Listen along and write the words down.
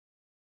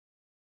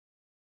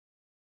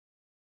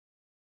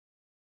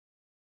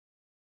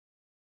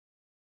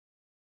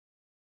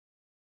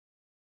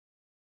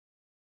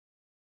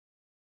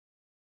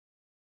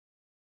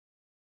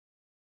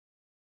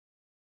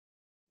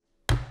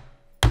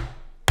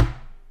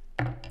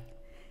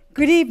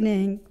Good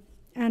evening,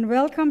 and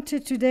welcome to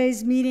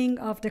today's meeting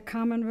of the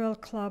Commonwealth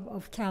Club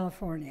of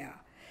California,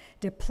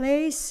 the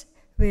place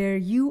where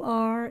you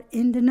are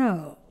in the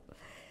know.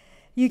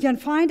 You can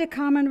find the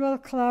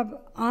Commonwealth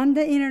Club on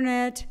the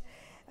internet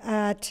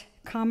at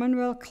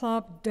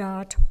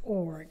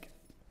commonwealthclub.org.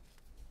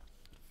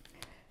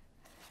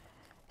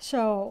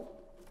 So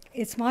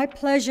it's my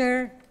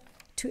pleasure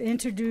to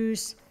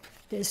introduce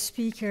the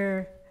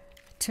speaker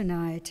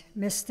tonight,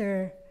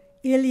 Mr.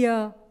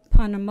 Illya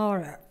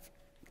Ponomarev.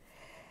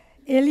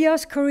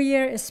 Ilya's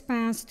career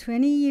spans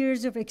 20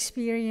 years of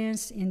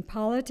experience in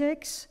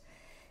politics,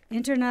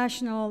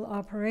 international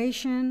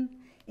operation,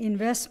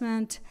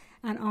 investment,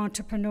 and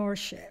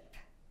entrepreneurship.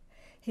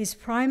 His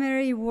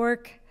primary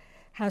work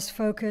has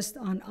focused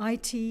on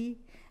IT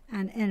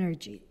and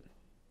energy.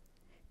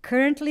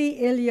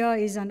 Currently, Ilya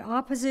is an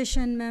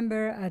opposition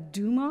member at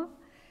Duma,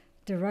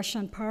 the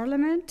Russian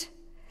parliament.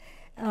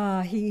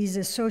 He is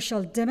a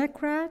social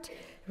democrat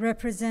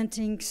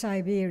representing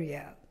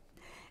Siberia.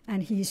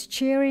 And he's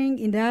chairing,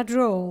 in that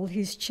role,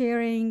 he's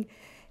chairing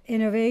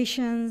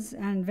innovations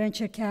and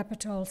venture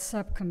capital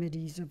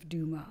subcommittees of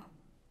Duma.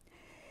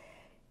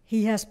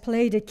 He has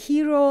played a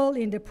key role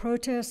in the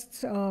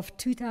protests of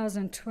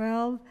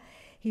 2012.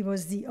 He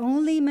was the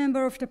only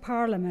member of the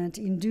parliament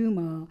in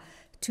Duma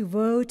to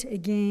vote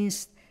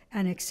against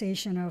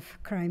annexation of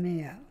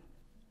Crimea.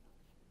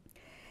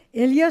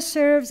 Ilya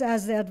serves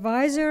as the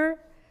advisor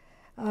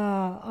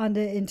on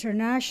the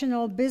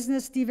international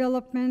business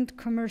development,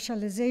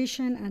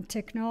 commercialization, and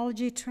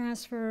technology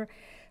transfer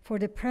for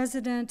the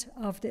president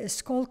of the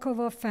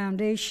Skolkovo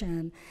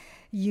Foundation.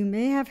 You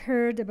may have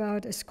heard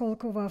about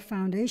Skolkovo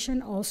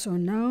Foundation, also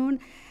known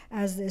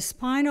as the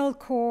spinal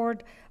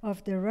cord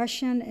of the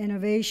Russian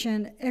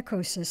innovation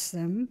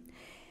ecosystem.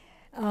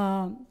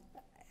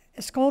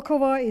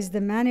 Skolkovo is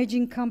the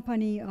managing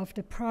company of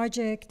the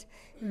project,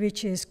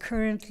 which is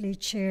currently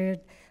chaired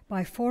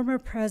by former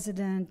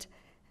President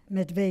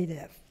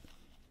Medvedev.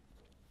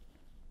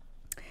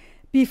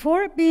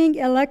 Before being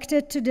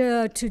elected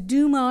to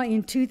Duma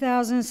in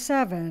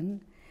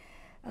 2007,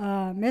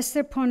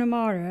 Mr.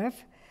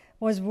 Ponomarev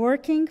was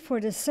working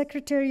for the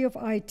Secretary of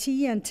IT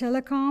and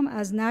Telecom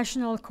as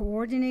National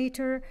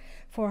Coordinator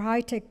for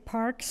High-Tech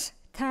Parks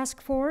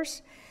Task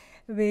Force,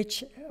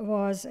 which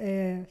was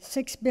a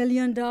 $6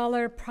 billion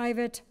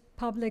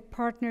private-public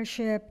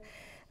partnership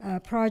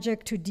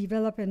project to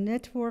develop a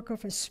network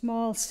of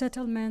small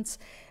settlements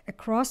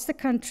across the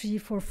country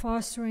for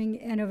fostering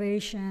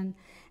innovation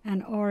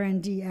and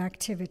R&D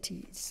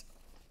activities.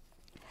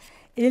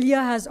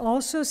 Ilya has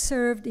also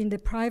served in the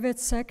private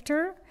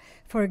sector.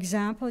 For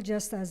example,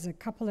 just as a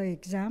couple of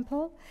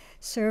examples,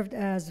 served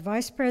as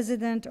vice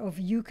president of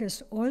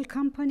Yukos Oil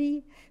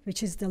Company,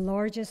 which is the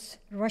largest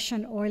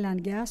Russian oil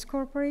and gas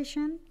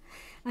corporation.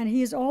 And he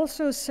has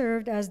also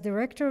served as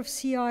director of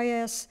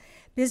CIS,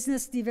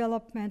 business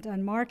development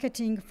and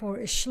marketing for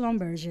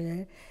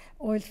Schlumberger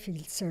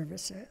Oilfield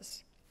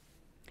Services.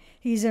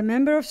 He is a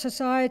member of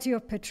Society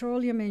of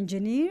Petroleum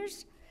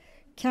Engineers,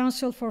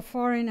 Council for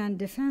Foreign and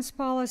Defense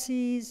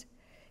Policies,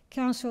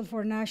 Council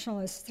for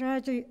National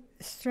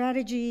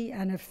Strategy,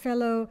 and a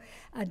fellow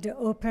at the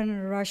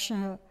Open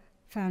Russia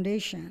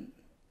Foundation.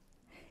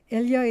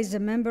 Ilya is a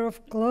member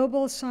of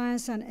Global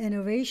Science and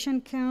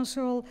Innovation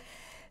Council,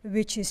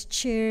 which is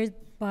chaired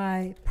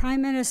by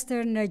Prime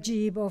Minister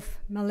Najib of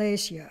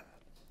Malaysia.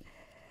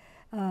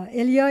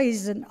 Ilya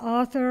is an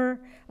author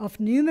of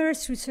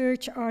numerous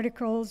research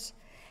articles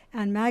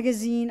and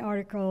magazine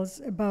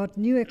articles about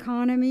new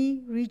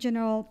economy,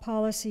 regional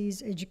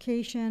policies,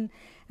 education,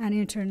 and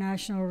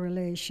international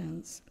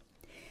relations.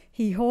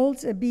 He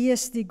holds a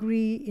BS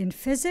degree in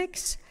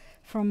physics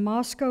from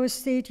Moscow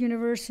State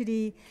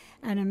University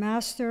and a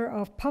Master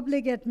of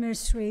Public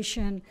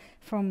Administration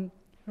from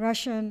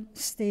Russian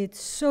State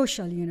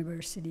Social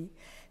University.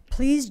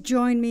 Please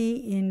join me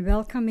in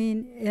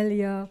welcoming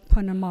Illya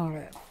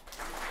Ponomarev.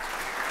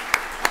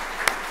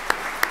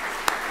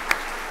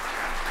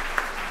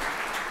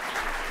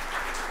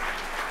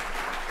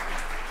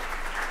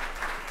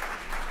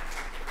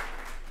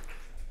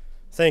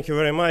 Thank you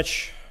very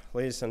much,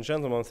 ladies and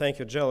gentlemen. Thank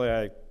you, Jelly.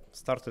 I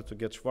started to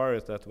get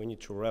worried that we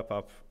need to wrap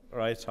up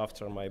right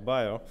after my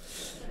bio,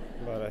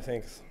 but I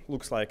think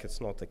looks like it's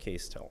not the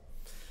case still.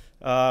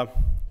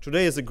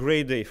 Today is a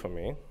great day for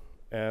me,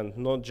 and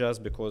not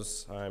just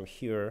because I'm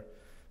here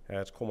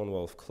at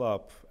Commonwealth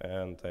Club,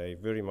 and I'm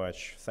very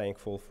much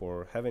thankful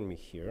for having me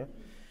here,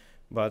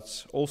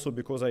 but also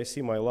because I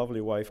see my lovely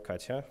wife,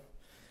 Katya,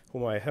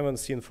 whom I haven't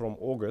seen from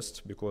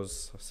August,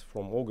 because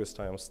from August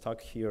I am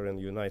stuck here in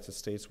the United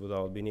States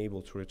without being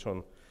able to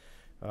return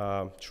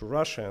to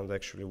Russia, and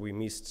actually we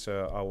missed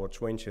our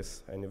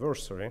 20th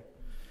anniversary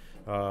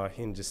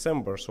in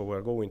December, so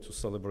we're going to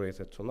celebrate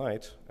it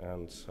tonight.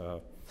 And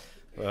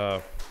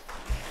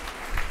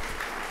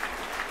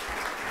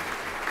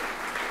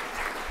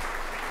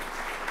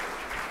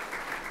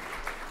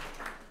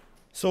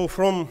so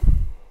from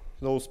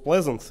those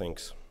pleasant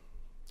things,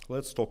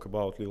 let's talk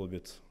about a little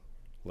bit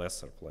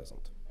lesser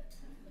pleasant,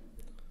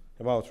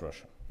 about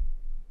Russia.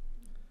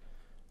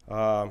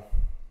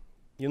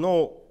 You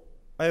know,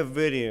 I have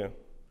very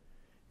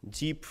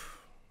deep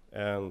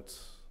and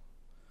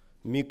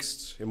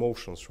mixed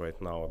emotions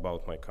right now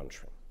about my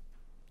country.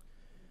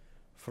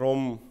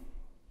 From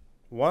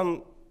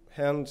one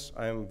hand,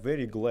 I am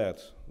very glad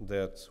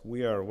that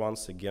we are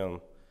once again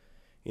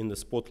in the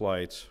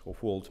spotlight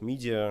of world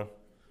media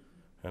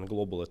and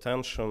global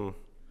attention.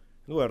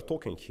 We are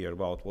talking here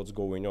about what's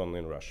going on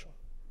in Russia.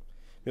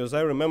 Because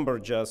I remember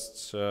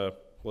just,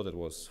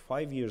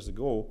 5 years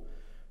ago,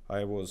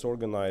 I was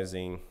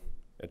organizing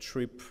a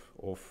trip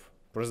of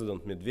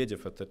President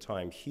Medvedev at the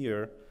time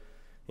here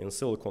in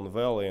Silicon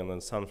Valley and in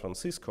San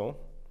Francisco.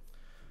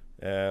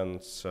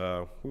 And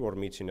we were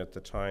meeting at the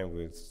time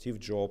with Steve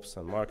Jobs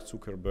and Mark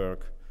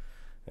Zuckerberg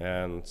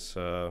and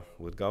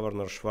with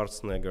Governor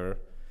Schwarzenegger.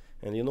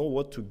 And you know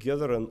what? To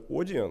gather an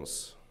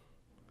audience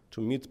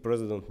to meet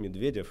President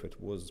Medvedev, it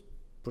was a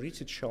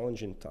pretty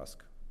challenging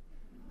task.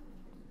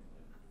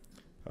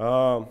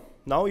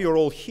 Now you're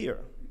all here.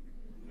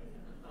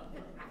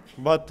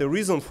 But the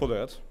reason for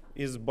that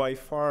is by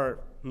far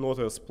not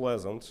as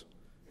pleasant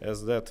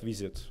as that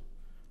visit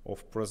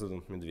of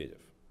President Medvedev.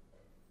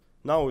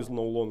 Now it's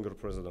no longer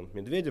President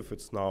Medvedev,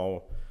 it's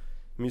now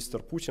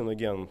Mr. Putin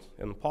again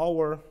in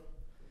power.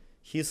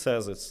 He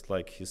says it's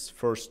like his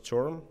first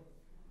term.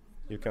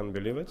 You can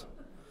believe it.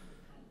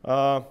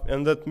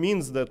 And that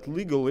means that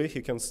legally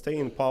he can stay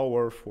in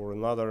power for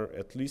another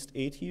at least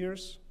 8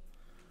 years,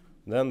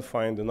 then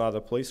find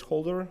another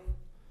placeholder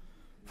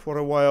for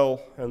a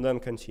while, and then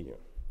continue.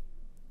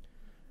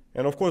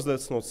 And of course,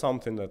 that's not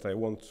something that I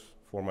want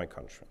for my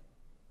country.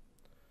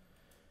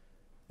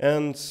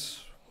 And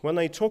when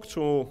I talk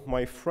to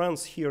my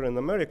friends here in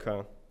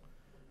America,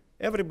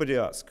 everybody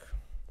asks,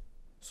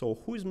 so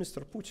who is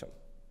Mr. Putin?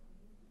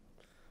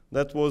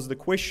 That was the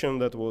question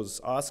that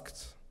was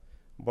asked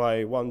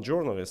by one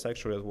journalist.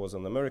 Actually, it was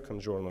an American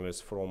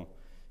journalist from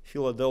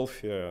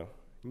Philadelphia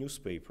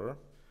newspaper.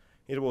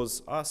 It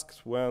was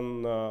asked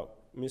when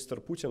Mr.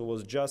 Putin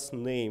was just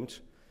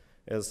named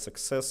as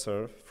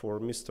successor for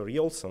Mr.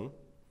 Yeltsin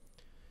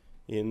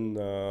in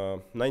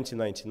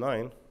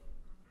 1999.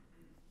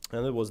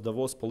 And it was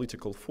Davos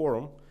Political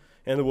Forum.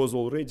 And it was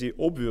already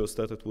obvious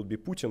that it would be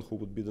Putin who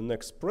would be the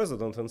next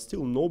president, and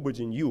still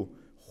nobody knew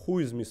who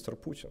is Mr.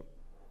 Putin.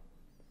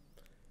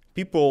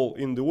 People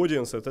in the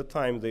audience at that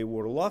time, they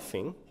were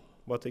laughing,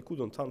 but they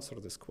couldn't answer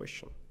this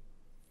question.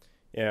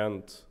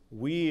 And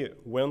we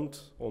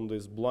went on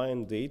this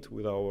blind date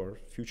with our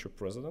future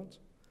president,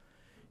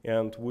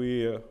 and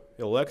we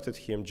elected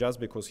him just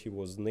because he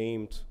was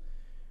named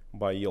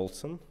by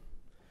Yeltsin,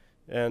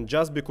 and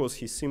just because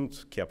he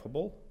seemed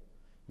capable,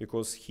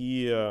 because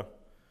he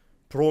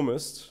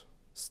promised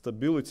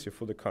stability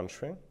for the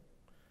country,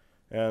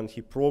 and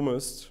he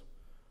promised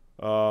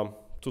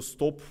to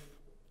stop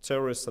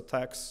terrorist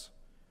attacks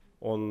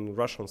on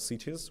Russian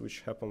cities,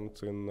 which happened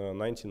in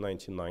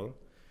 1999,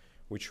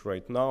 which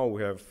right now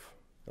we have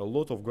a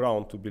lot of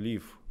ground to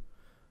believe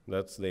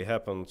that they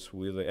happened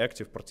with the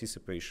active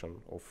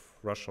participation of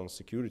Russian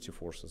security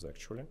forces,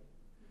 actually.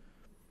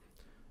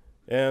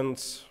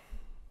 And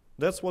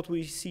that's what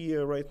we see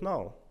right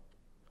now.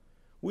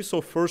 We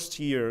saw first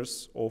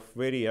years of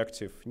very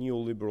active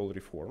neoliberal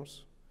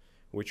reforms,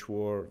 which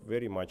were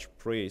very much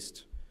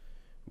praised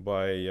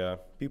by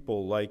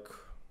people like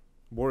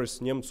Boris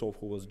Nemtsov,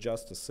 who was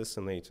just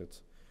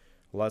assassinated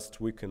last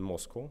week in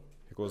Moscow,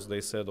 because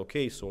they said,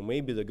 okay, so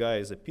maybe the guy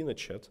is a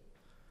Pinochet,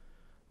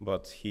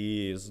 but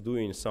he is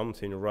doing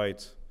something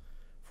right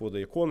for the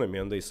economy,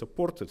 and they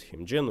supported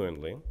him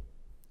genuinely.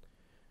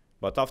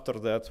 But after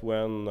that,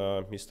 when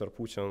Mr.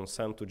 Putin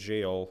sent to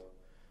jail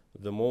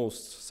the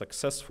most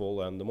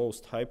successful and the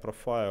most high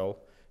profile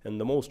and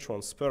the most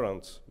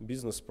transparent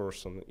business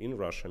person in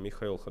Russia,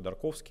 Mikhail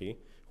Khodorkovsky,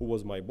 who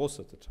was my boss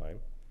at the time,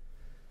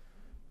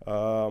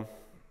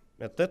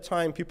 at that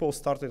time people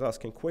started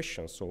asking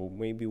questions, so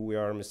maybe we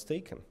are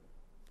mistaken.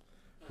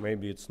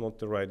 Maybe it's not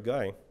the right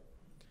guy.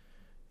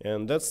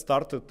 And that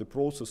started the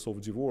process of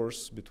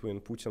divorce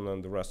between Putin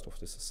and the rest of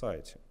the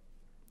society.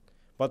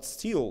 But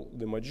still,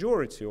 the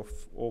majority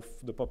of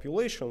the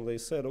population, they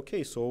said,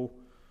 okay, so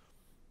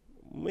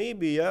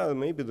maybe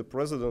the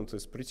president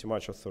is pretty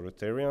much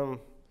authoritarian.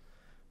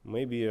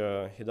 Maybe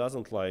he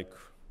doesn't like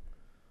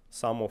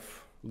some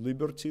of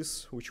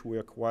liberties which we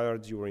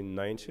acquired during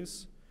the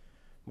 90s.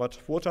 But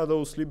what are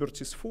those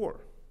liberties for?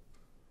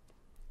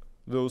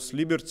 Those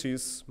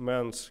liberties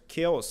meant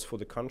chaos for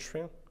the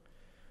country.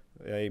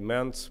 They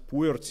meant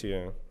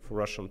poverty for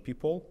Russian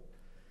people.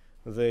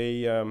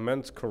 They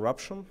meant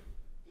corruption.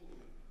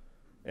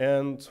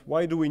 And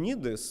why do we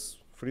need this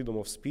freedom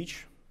of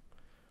speech?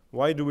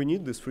 Why do we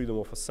need this freedom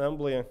of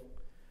assembly?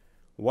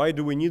 Why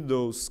do we need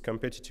those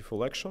competitive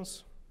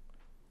elections?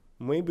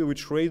 Maybe we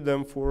trade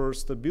them for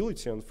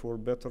stability and for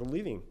better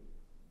living.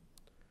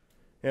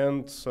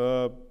 And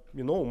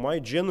my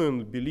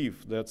genuine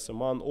belief that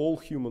among all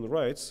human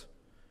rights,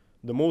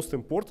 the most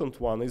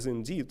important one is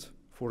indeed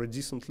for a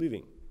decent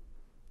living.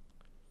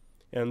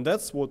 And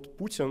that's what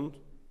Putin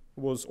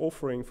was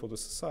offering for the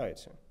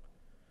society.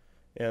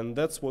 And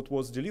that's what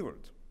was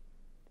delivered.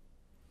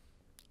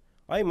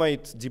 I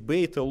might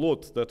debate a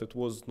lot that it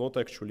was not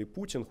actually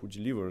Putin who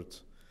delivered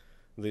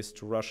this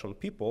to Russian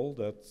people,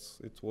 that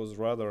it was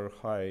rather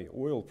high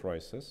oil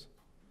prices.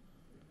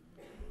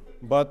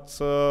 But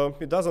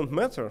it doesn't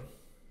matter.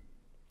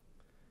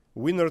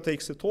 Winner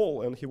takes it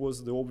all, and he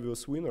was the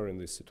obvious winner in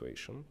this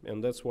situation.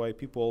 And that's why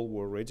people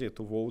were ready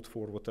to vote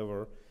for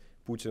whatever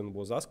Putin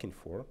was asking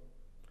for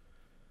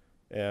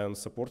and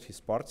support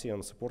his party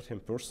and support him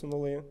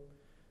personally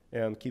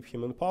and keep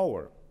him in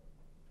power.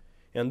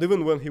 And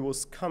even when he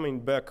was coming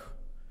back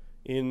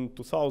in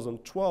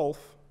 2012,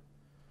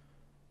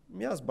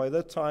 yes, by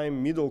that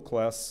time, middle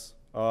class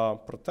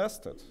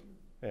protested.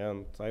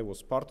 And I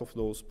was part of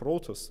those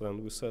protests,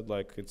 and we said,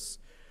 like, it's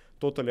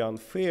totally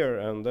unfair,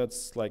 and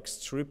that's like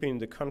stripping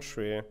the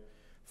country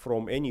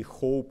from any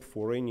hope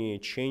for any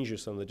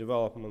changes and the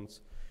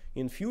developments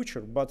in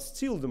future. But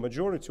still, the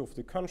majority of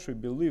the country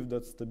believe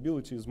that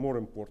stability is more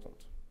important.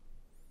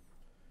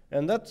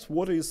 And that's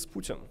what is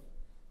Putin.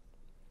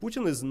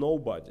 Putin is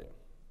nobody.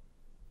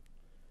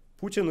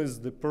 Putin is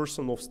the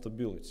person of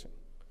stability.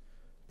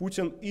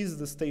 Putin is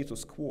the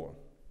status quo.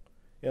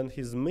 And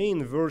his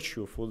main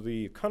virtue for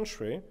the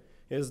country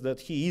is that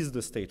he is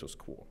the status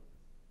quo,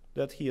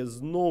 that he has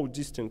no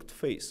distinct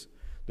face,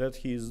 that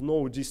he has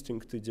no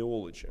distinct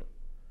ideology,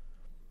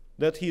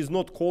 that he is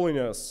not calling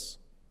us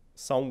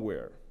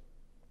somewhere,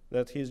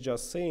 that he's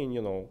just saying,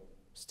 you know,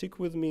 stick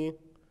with me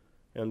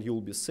and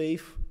you'll be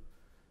safe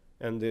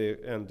and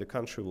the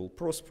country will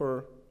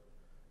prosper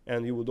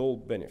and you would all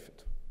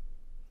benefit.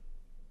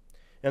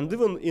 And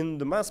even in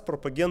the mass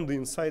propaganda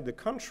inside the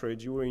country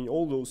during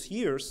all those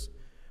years,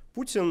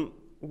 Putin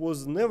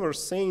was never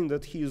saying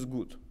that he is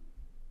good.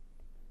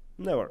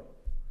 Never.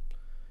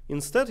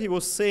 Instead, he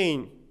was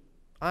saying,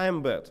 I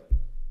am bad.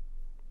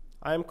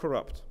 I am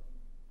corrupt.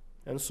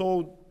 And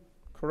so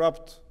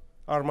corrupt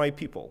are my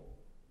people.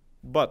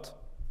 But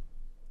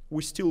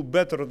we're still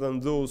better than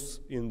those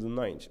in the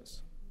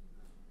 90s.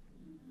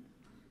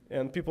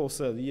 And people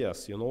said,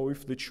 yes, you know,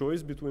 if the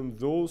choice between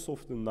those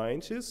of the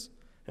 90s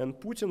and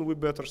Putin, we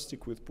better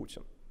stick with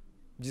Putin.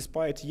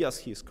 Despite, yes,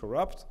 he is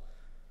corrupt,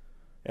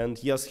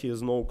 and yes, he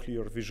has no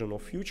clear vision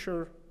of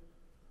future,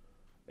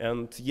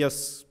 and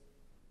yes,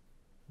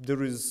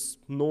 there is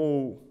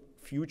no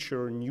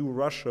future new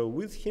Russia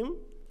with him,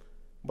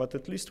 but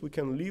at least we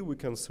can live, we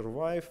can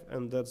survive,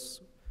 and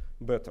that's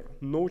better.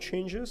 No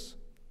changes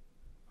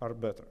are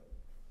better.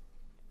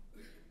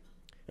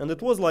 And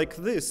it was like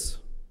this,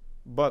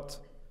 but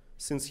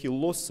since he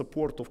lost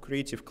support of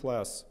creative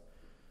class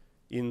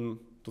in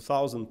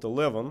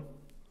 2011,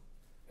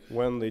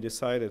 when they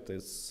decided to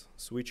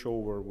switch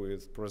over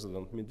with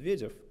President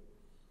Medvedev,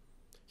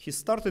 he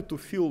started to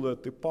feel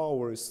that the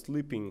power is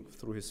slipping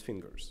through his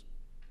fingers.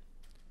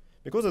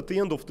 Because at the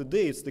end of the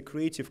day, it's the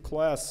creative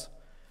class,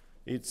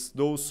 it's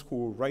those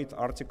who write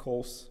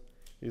articles,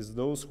 it's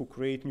those who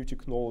create new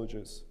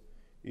technologies,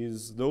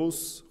 it's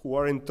those who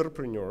are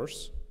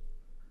entrepreneurs.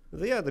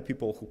 They are the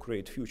people who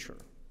create future.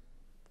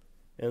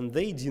 And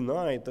they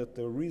denied that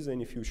there is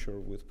any future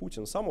with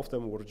Putin. Some of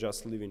them were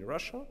just leaving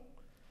Russia.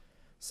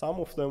 Some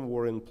of them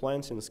were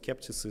implanting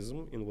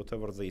skepticism in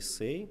whatever they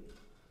say.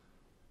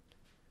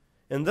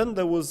 And then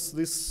there was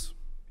this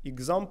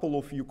example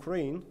of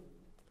Ukraine,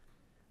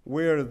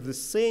 where the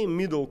same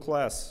middle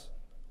class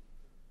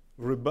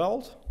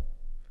rebelled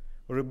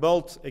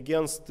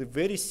against a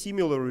very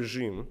similar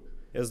regime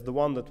as the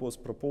one that was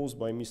proposed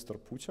by Mr.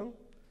 Putin,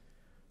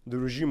 the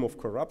regime of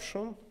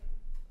corruption,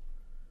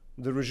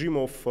 the regime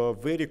of a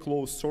very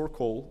close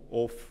circle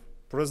of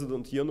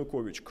President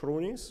Yanukovych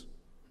cronies.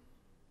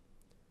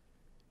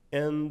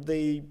 And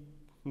they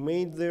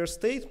made their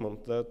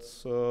statement that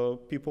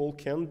people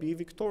can be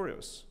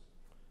victorious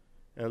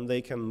and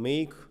they can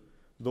make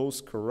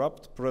those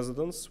corrupt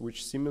presidents,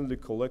 which seemingly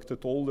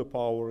collected all the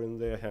power in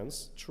their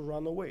hands, to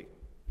run away.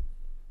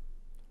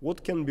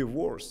 What can be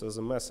worse as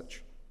a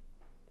message?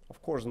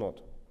 Of course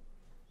not.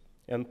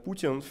 And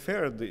Putin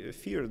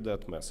feared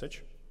that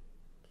message,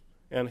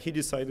 and he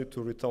decided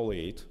to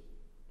retaliate.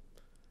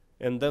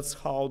 And that's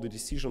how the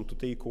decision to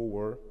take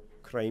over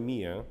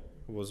Crimea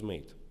was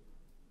made.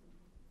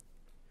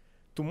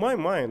 To my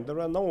mind,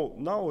 there are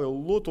now a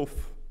lot of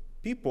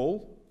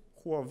people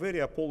who are very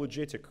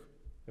apologetic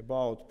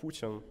about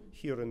Putin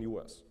here in the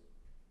US.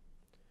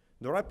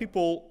 There are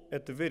people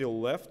at the very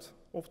left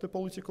of the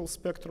political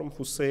spectrum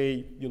who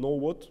say, you know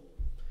what,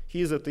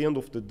 he is at the end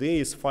of the day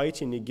is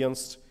fighting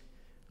against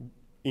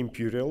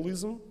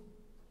imperialism.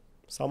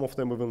 Some of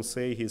them even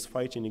say he's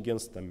fighting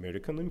against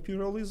American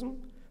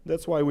imperialism.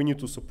 That's why we need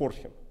to support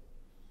him,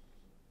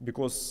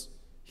 because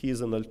he is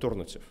an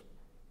alternative.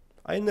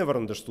 I never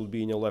understood,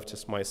 being a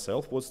leftist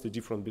myself, what's the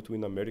difference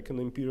between American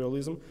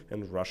imperialism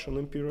and Russian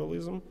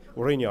imperialism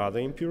or any other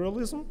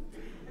imperialism.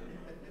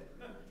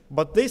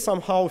 But they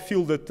somehow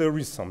feel that there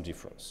is some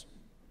difference.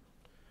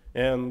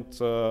 And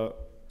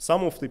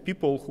some of the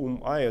people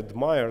whom I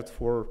admired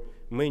for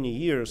many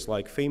years,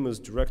 like famous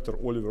director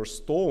Oliver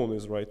Stone,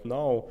 is right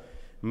now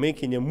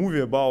making a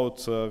movie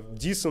about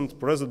decent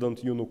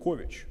President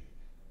Yanukovych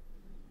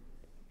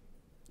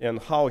and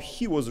how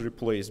he was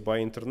replaced by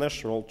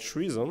international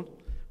treason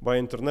by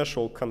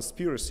international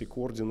conspiracy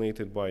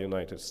coordinated by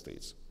United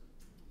States.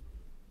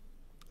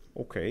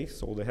 Okay,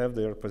 so they have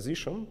their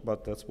position,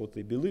 but that's what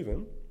they believe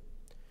in.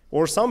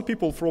 Or some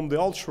people from the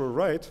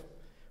ultra-right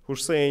who are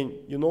saying,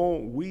 you know,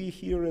 we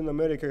here in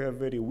America have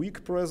very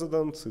weak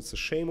presidents, it's a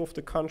shame of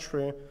the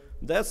country.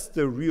 That's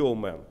the real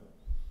man.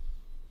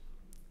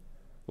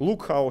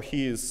 Look how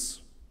he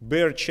is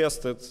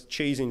bare-chested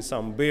chasing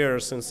some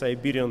bears in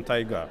Siberian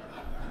taiga.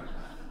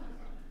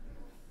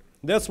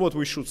 That's what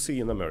we should see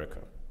in America.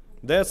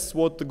 That's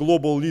what the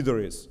global leader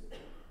is.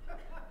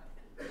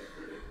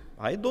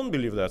 I don't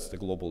believe that's the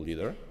global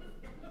leader.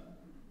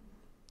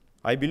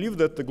 I believe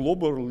that the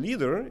global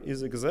leader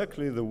is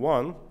exactly the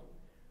one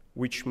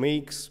which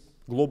makes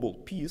global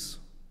peace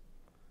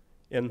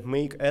and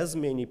make as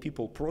many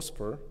people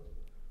prosper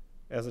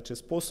as it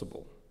is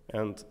possible,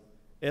 and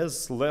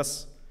as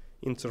less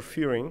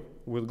interfering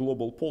with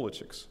global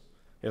politics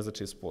as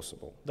it is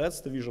possible. That's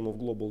the vision of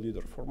global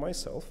leader for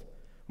myself,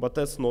 but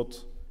that's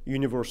not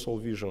universal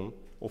vision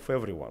of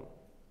everyone.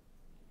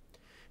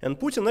 And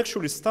Putin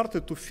actually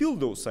started to feel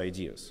those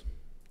ideas.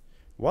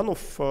 One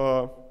of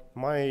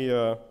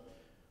my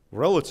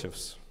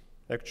relatives,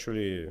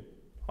 actually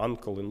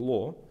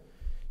uncle-in-law,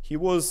 he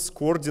was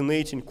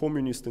coordinating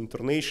Communist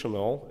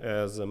International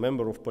as a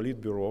member of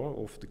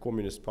Politburo of the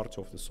Communist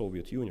Party of the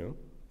Soviet Union.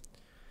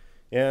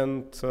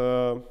 And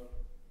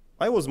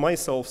I was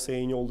myself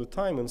saying all the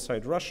time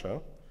inside Russia,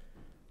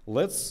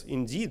 let's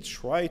indeed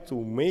try to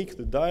make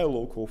the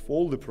dialogue of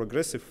all the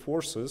progressive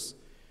forces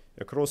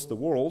across the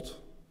world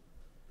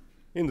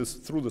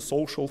through the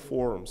social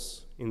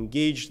forums,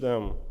 engage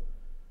them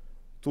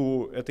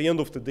to, at the end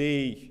of the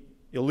day,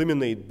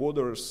 eliminate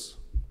borders,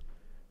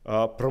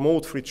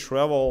 promote free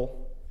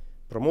travel,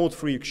 promote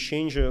free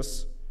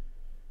exchanges,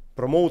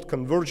 promote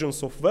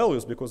convergence of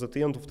values, because at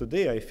the end of the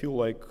day, I feel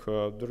like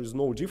there is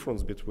no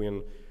difference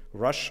between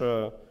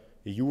Russia,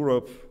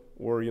 Europe,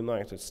 or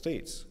United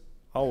States.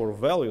 Our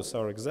values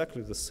are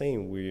exactly the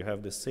same. We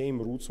have the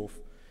same roots of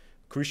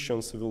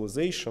Christian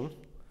civilization,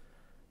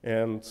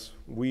 and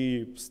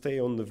we stay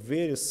on the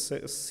very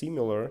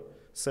similar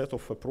set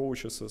of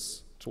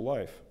approaches to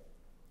life.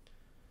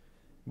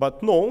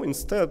 But no,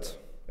 instead,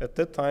 at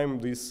that time,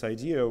 this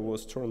idea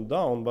was turned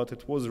down, but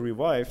it was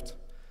revived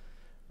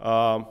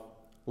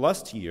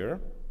last year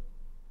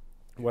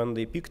when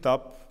they picked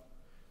up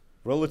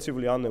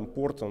relatively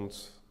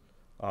unimportant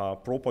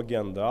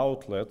propaganda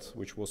outlet,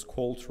 which was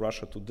called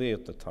Russia Today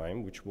at the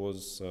time, which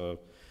was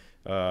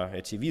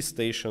a TV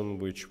station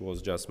which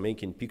was just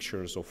making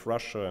pictures of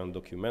Russia and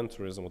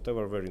documentaries and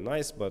whatever, very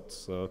nice, but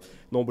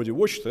nobody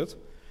watched it,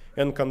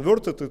 and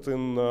converted it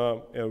in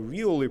a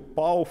really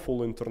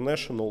powerful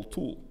international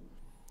tool,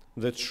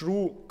 the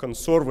true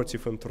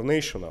conservative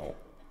international,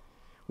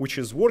 which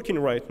is working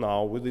right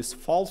now with this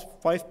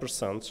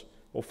 5%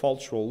 of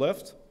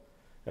ultra-left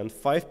and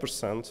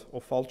 5%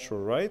 of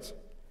ultra-right,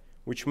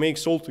 which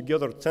makes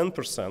altogether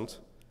 10%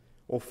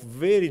 of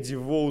very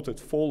devoted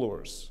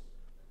followers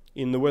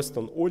in the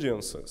Western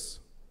audiences.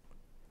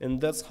 And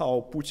that's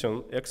how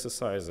Putin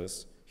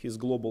exercises his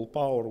global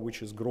power,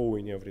 which is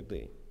growing every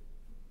day.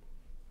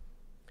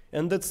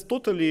 And that's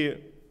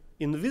totally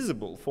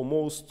invisible for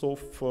most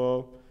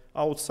of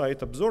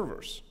outside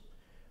observers.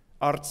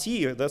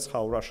 RT, that's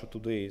how Russia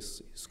Today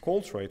is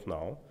called right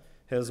now,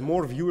 has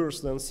more viewers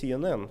than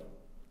CNN,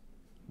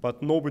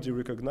 but nobody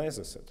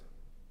recognizes it.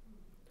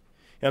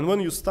 And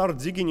when you start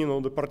digging in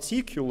on the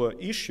particular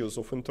issues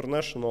of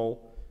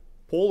international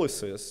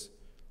policies,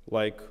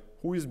 like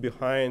who is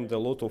behind a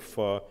lot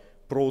of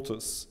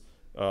protests,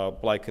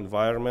 like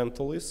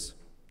environmentalists,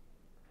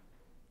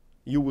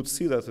 you would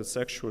see that it's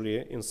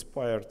actually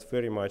inspired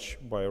very much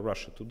by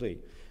Russia Today.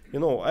 You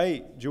know,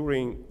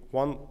 during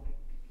one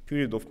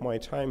period of my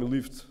time,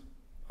 lived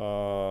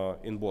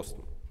in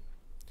Boston.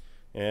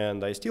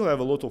 And I still have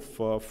a lot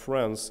of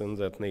friends in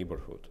that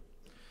neighborhood.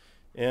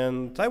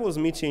 And I was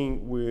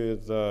meeting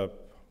with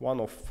one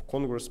of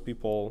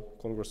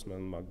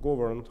Congressman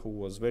McGovern, who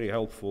was very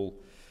helpful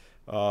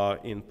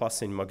in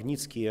passing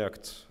Magnitsky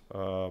Act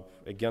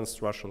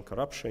against Russian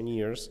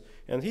corruptioneers,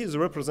 and he is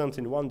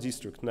representing one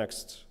district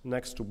next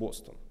to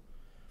Boston.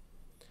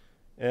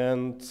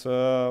 And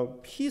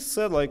he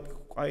said, like,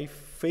 I'm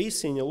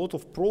facing a lot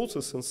of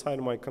protests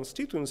inside my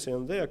constituency,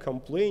 and they are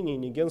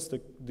complaining against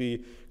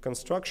the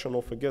construction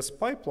of a gas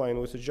pipeline,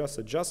 which is just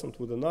adjacent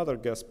with another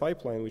gas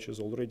pipeline which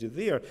is already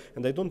there,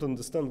 and I don't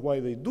understand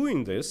why they're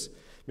doing this,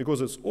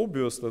 because it's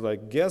obvious that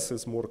like gas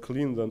is more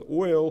clean than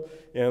oil,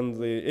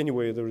 and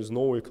anyway there is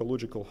no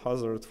ecological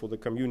hazard for the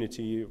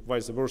community.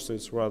 Vice versa,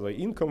 it's rather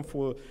income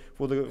for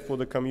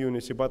the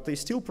community, but they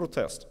still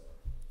protest.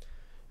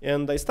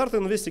 And I started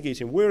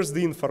investigating where's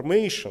the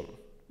information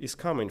is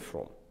coming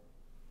from.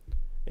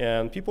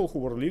 And people who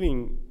were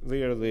living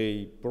there,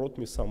 they brought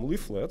me some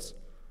leaflets,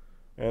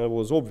 and it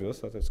was obvious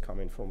that it's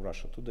coming from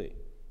Russia Today.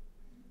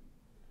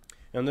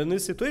 And in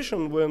this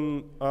situation,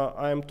 when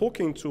I'm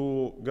talking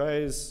to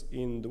guys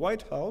in the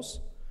White House,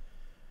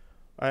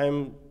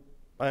 I'm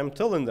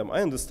telling them,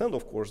 I understand,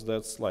 of course,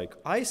 that's like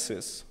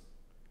ISIS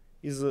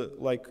is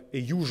like a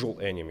usual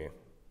enemy.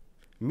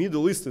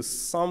 Middle East is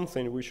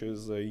something which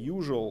is a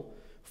usual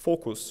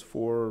focus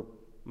for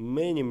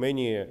many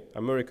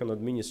American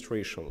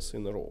administrations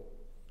in a row,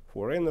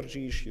 for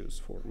energy issues,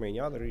 for many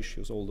other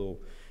issues, although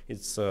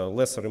it's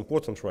lesser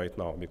important right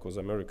now because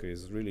America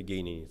is really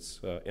gaining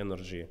its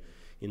energy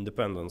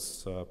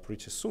independence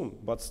pretty soon.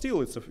 But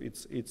still,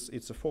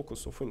 it's a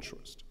focus of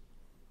interest.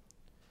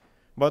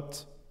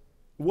 But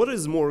what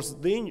is more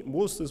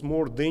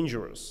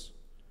dangerous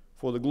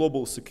for the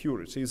global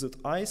security? Is it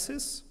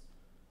ISIS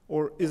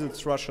or is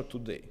it Russia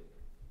today?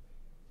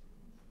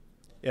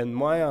 And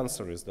my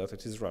answer is that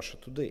it is Russia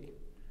today.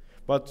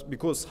 But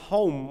because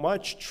how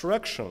much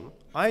traction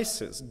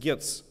ISIS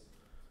gets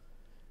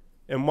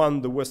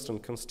among the Western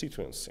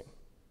constituency.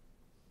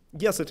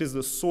 Yes, it is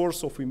the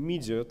source of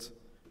immediate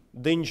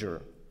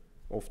danger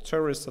of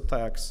terrorist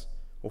attacks,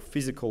 of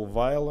physical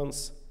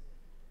violence,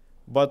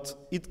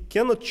 but it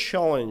cannot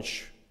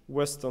challenge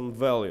Western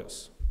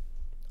values.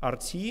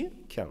 RT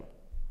can,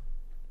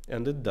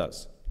 and it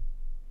does.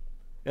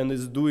 And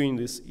it's doing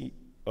this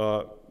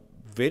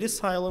very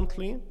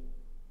silently.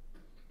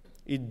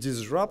 It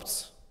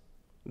disrupts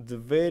the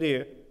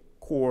very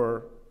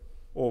core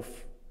of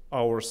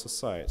our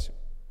society.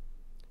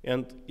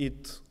 And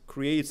it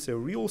creates a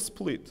real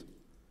split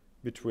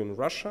between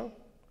Russia,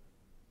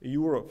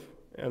 Europe,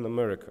 and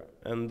America.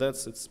 And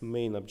that's its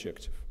main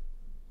objective.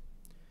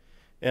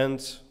 And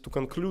to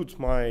conclude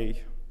my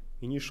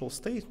initial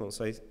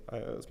statements, I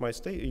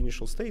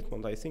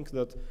think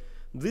that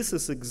this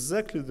is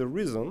exactly the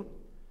reason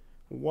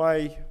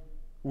why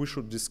we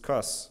should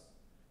discuss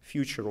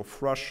future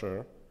of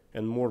Russia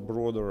and more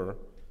broader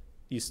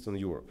Eastern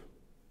Europe.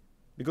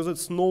 Because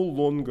it's no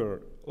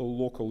longer a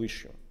local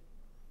issue.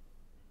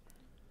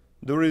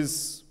 There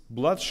is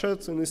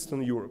bloodshed in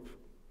Eastern Europe.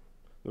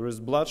 There is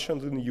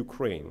bloodshed in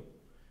Ukraine.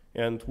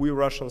 And we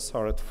Russians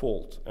are at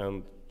fault.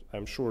 And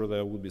I'm sure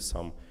there would be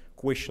some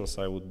questions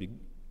I would be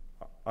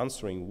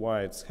answering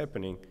why it's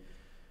happening.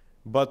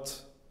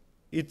 But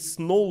it's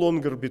no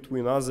longer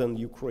between us and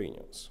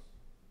Ukrainians.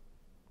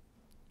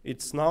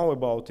 It's now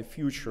about the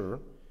future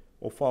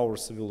of our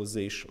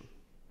civilization.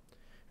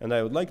 And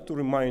I would like to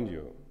remind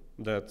you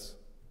that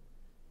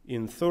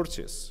in the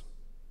 30s,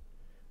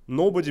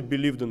 nobody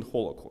believed in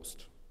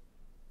Holocaust.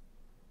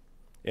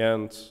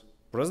 And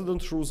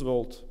President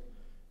Roosevelt,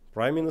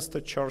 Prime Minister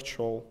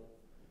Churchill,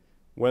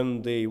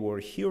 when they were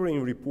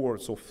hearing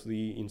reports of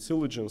the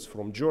intelligence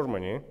from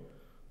Germany,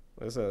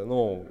 they said,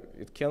 no,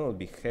 it cannot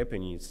be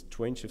happening. It's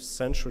 20th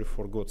century,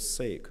 for God's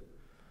sake.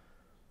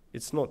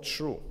 It's not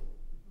true.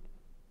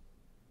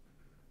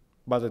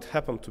 But it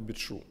happened to be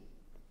true.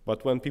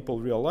 But when people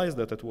realized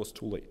that, it was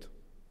too late.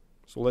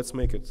 So let's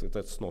make it that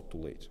that's not too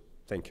late.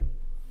 Thank you.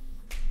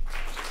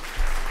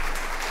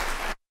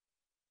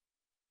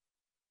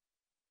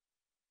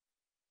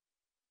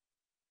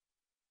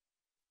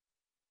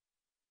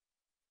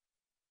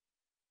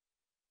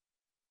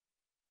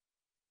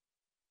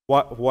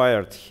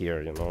 Wired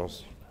here, you know,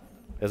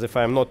 as if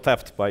I'm not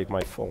tapped by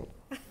my phone.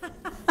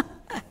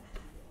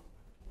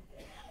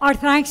 Our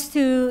thanks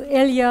to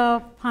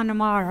Illya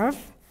Ponomarev,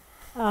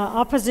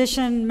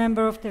 opposition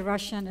member of the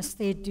Russian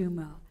State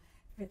Duma.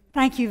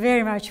 Thank you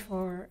very much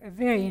for a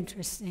very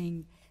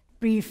interesting,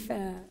 brief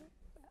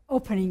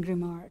opening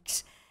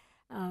remarks.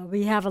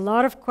 We have a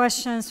lot of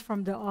questions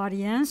from the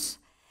audience,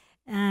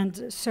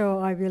 and so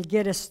I will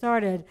get us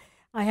started.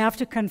 I have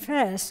to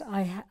confess,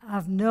 I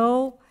have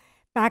no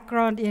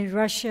background in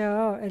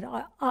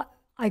Russia.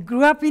 I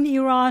grew up in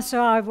Iran,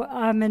 so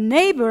I'm a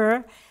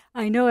neighbor.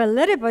 I know a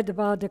little bit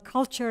about the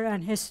culture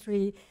and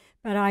history,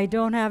 but I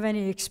don't have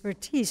any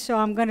expertise. So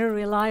I'm going to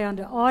rely on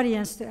the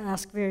audience to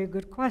ask very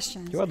good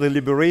questions. You are the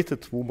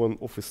liberated woman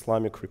of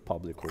Islamic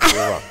Republic of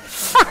Iran.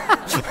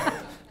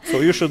 So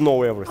you should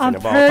know everything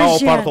about our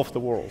part of the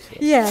world.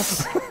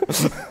 Yes.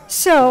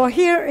 So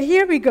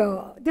here we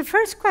go. The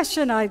first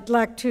question I'd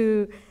like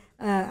to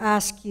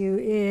ask you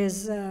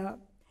is,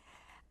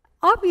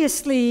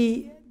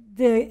 obviously,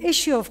 the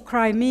issue of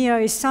Crimea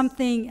is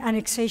something,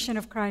 annexation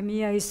of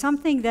Crimea is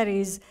something that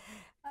is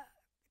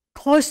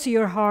close to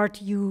your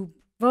heart. You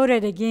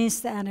voted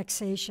against the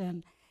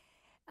annexation.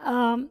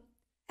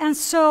 And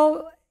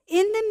so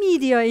in the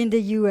media in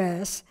the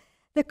US,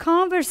 the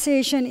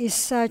conversation is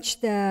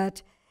such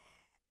that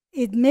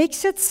it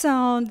makes it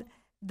sound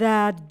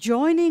that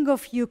joining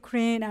of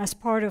Ukraine as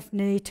part of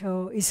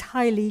NATO is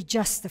highly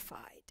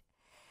justified.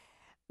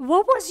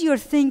 What was your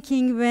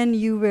thinking when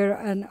you were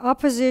an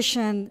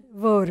opposition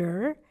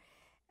voter?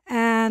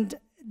 And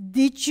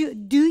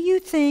do you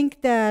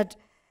think that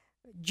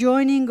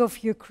joining of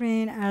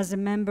Ukraine as a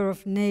member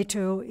of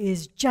NATO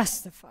is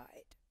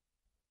justified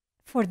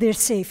for their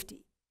safety?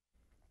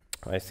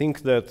 I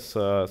think that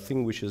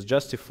thing which is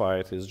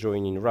justified is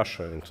joining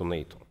Russia into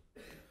NATO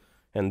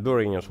and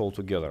burying it all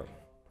together.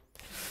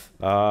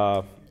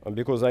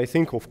 Because I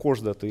think, of course,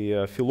 that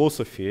the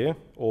philosophy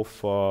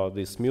of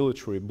these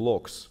military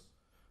blocs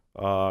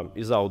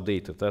is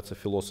outdated. That's a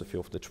philosophy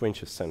of the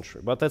 20th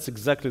century. But that's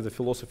exactly the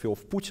philosophy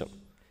of Putin.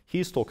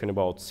 He's talking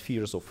about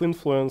spheres of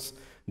influence,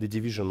 the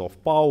division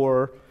of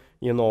power,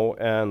 you know,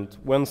 and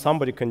when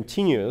somebody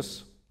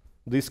continues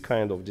this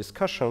kind of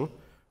discussion,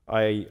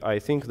 I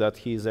think that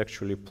he is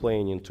actually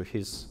playing into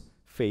his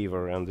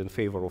favor and in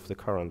favor of the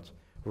current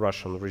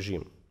Russian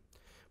regime.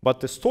 But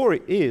the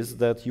story is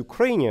that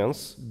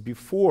Ukrainians,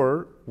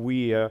 before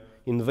we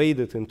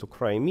invaded into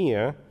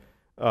Crimea,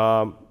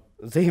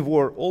 they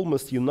were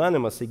almost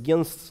unanimous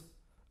against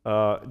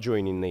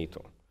joining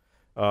NATO.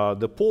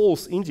 The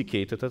polls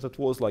indicated that it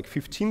was like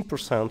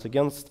 15%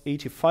 against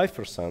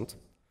 85%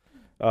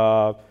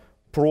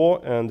 pro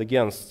and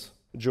against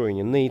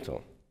joining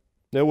NATO.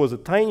 There was a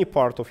tiny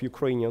part of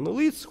Ukrainian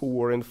elites who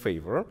were in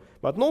favor,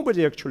 but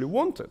nobody actually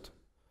wanted.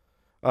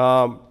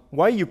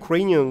 Why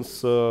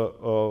Ukrainians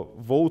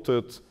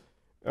voted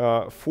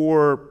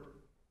for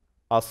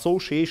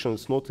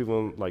associations, not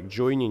even like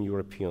joining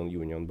European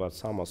Union, but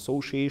some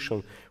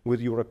association with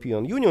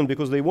European Union,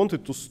 because they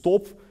wanted to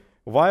stop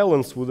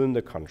violence within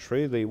the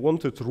country, they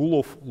wanted rule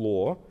of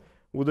law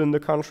within the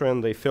country,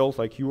 and they felt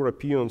like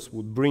Europeans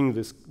would bring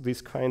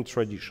this kind of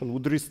tradition,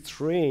 would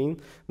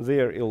restrain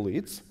their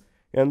elites,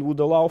 and would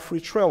allow free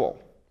travel.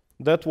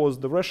 That was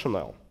the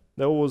rationale.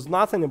 There was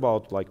nothing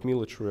about like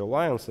military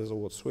alliances or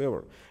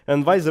whatsoever.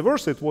 And vice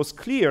versa, it was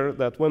clear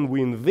that when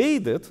we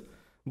invaded,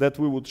 that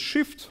we would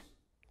shift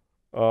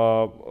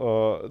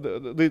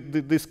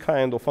this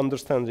kind of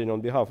understanding on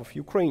behalf of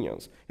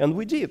Ukrainians. And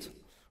we did.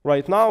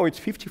 Right now, it's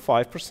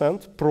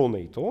 55%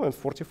 pro-NATO and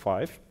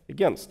 45%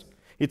 against.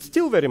 It's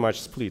still very much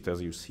split, as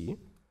you see.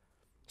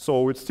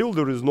 So it's still,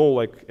 there is no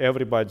like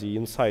everybody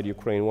inside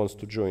Ukraine wants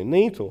to join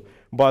NATO,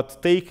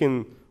 but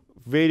taking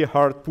very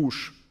hard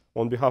push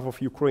on behalf of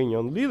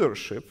Ukrainian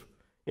leadership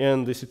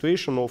and the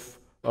situation of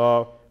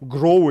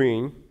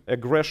growing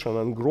aggression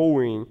and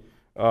growing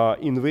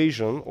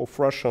invasion of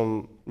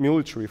Russian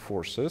military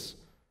forces.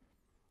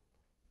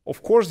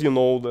 Of course, you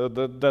know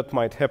that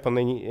might happen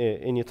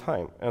any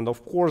time. And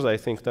of course, I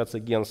think that's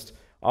against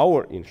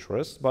our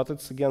interests, but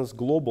it's against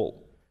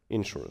global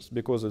interests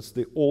because it's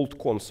the old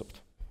concept.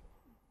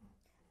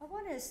 I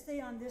want to stay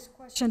on this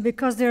question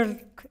because there are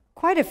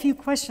quite a few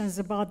questions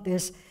about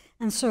this.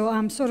 And so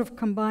I'm sort of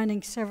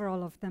combining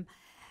several of them.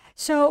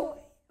 So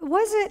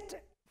was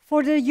it,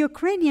 for the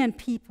Ukrainian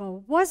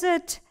people, was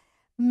it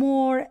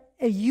more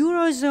a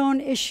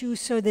Eurozone issue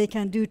so they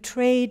can do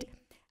trade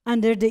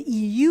under the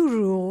EU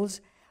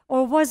rules,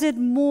 or was it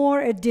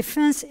more a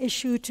defense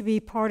issue to be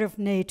part of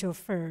NATO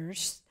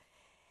first?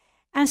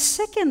 And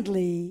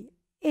secondly,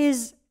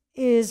 is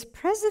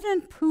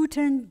President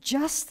Putin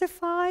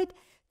justified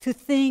to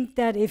think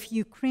that if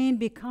Ukraine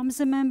becomes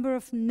a member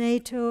of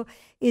NATO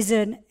is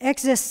an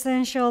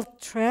existential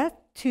threat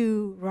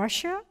to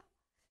Russia?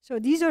 So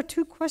these are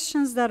two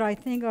questions that I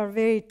think are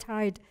very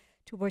tied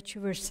to what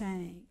you were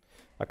saying.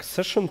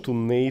 Accession to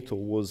NATO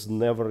was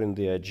never in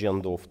the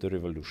agenda of the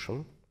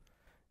revolution,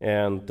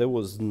 and there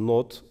was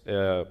not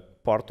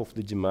part of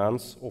the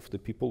demands of the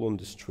people on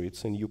the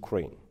streets in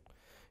Ukraine.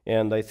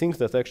 And I think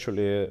that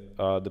actually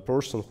the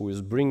person who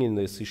is bringing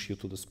this issue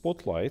to the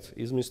spotlight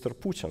is Mr.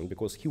 Putin,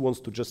 because he wants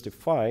to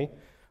justify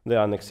the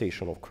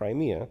annexation of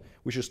Crimea,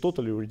 which is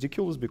totally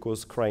ridiculous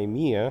because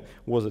Crimea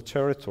was a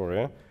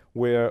territory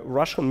where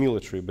Russian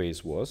military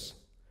base was.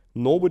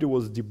 Nobody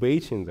was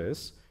debating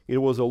this. It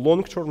was a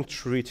long-term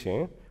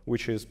treaty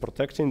which is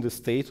protecting the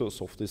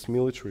status of this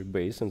military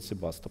base in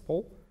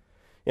Sebastopol.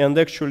 And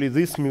actually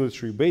this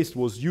military base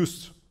was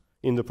used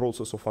in the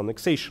process of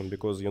annexation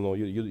because, you know,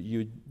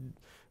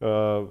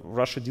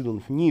 Russia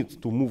didn't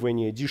need to move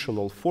any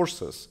additional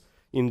forces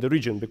in the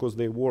region because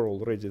they were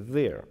already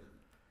there.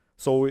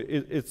 So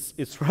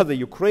it's rather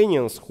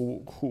Ukrainians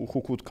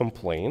who could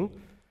complain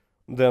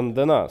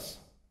than us.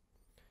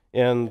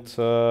 And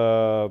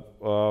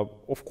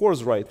of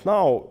course, right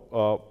now,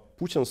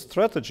 Putin's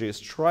strategy is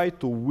try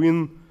to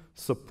win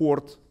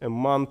support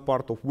among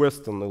part of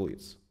Western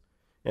elites.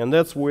 And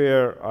that's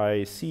where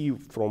I see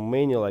from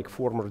many like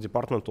former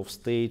Department of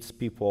States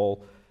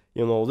people,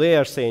 you know, they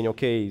are saying,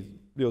 okay,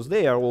 because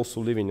they are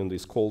also living in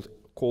this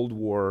Cold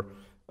War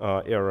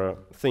era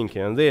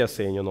thinking, and they are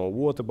saying, you know,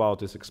 what about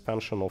this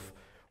expansion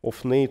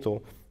of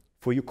NATO?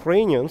 For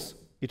Ukrainians,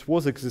 it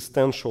was an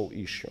existential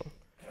issue.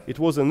 It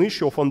was an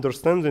issue of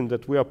understanding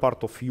that we are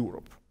part of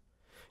Europe.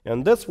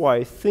 And that's why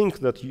I think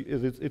that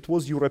it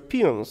was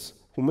Europeans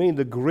who made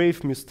a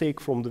grave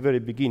mistake from the very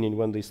beginning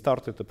when they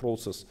started the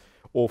process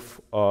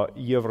of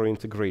Euro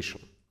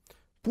integration.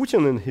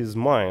 Putin in his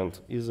mind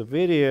is a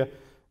very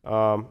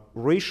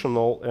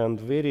rational and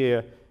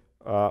very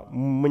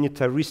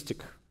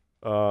monetaristic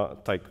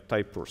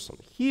type person.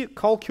 He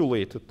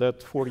calculated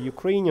that for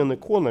Ukrainian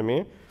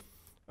economy,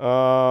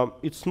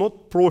 it's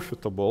not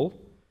profitable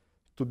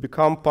to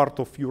become part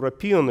of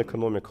European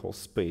economical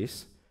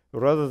space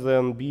rather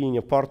than being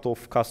a part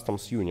of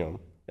customs union.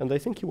 And I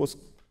think he was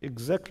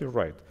exactly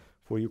right.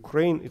 For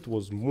Ukraine, it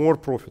was more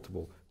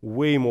profitable,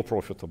 way more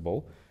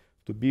profitable,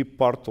 to be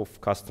part of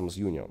customs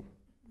union.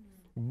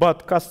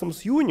 But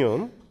customs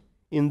union,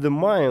 in the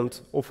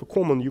mind of a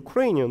common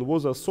Ukrainian,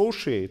 was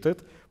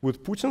associated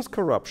with Putin's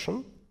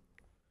corruption,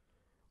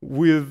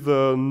 with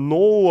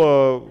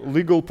no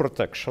legal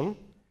protection,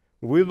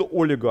 with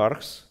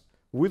oligarchs,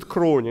 with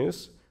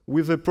cronies,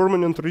 with a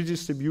permanent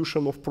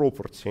redistribution of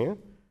property,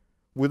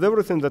 with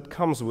everything that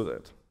comes with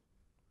it.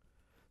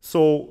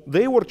 So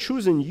they were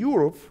choosing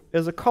Europe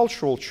as a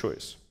cultural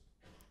choice,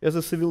 as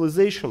a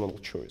civilizational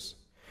choice.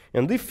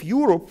 And if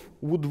Europe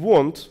would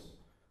want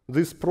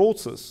this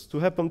process to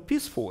happen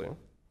peacefully,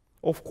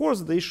 of course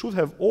they should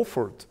have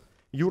offered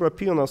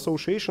European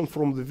association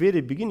from the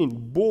very beginning,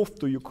 both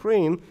to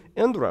Ukraine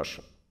and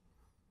Russia.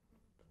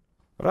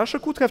 Russia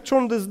could have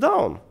turned this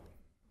down,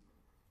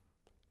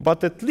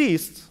 but at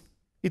least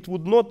it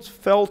would not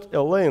felt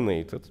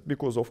alienated,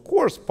 because of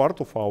course part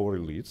of our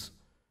elites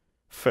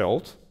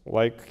felt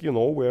like, you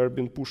know, we are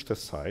being pushed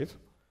aside,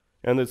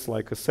 and it's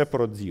like a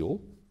separate deal.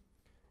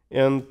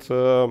 And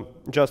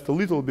just a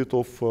little bit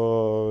of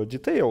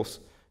details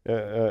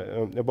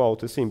about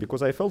the thing,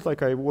 because I felt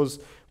like I was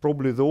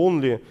probably the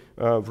only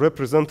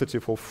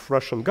representative of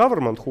Russian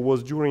government who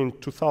was during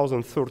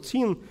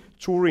 2013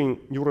 touring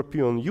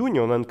European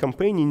Union and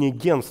campaigning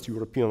against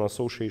European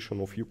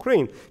Association of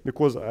Ukraine,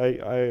 because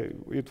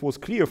it was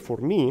clear for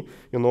me,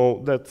 you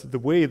know, that the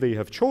way they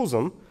have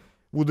chosen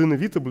would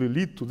inevitably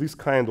lead to this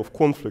kind of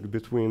conflict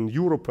between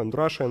Europe and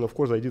Russia, and of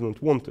course I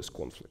didn't want this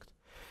conflict.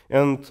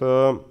 And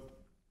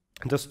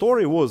the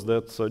story was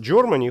that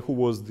Germany, who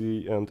was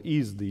and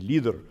is the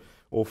leader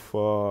of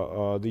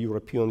the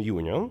European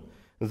Union,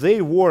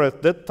 they were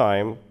at that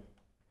time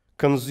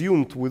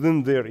consumed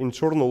within their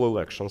internal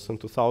elections in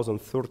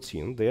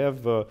 2013. They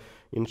have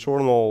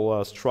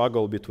internal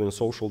struggle between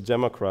social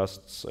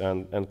democrats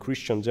and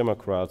Christian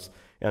Democrats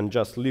and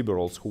just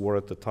liberals who were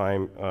at the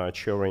time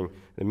chairing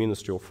the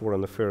Ministry of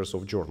Foreign Affairs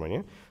of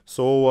Germany.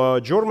 So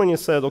Germany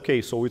said,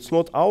 okay, so it's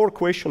not our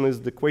question, it's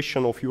the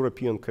question of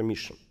European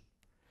Commission.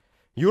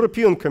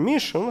 European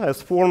Commission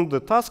has formed the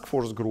task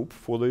force group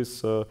for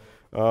this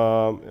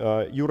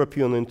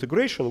European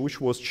integration, which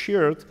was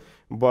chaired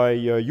by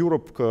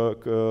Europe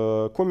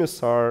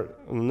Commissar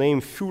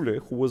named Füle,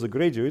 who was a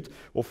graduate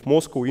of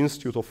Moscow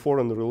Institute of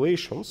Foreign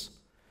Relations.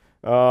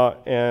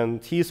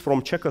 And he is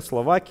from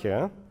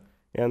Czechoslovakia,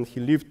 and he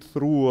lived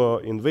through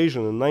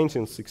invasion in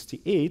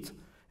 1968,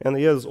 and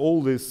he has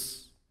all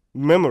these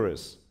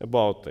memories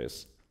about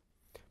this.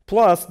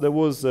 Plus, there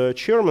was a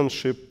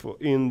chairmanship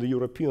in the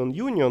European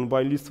Union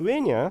by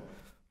Lithuania,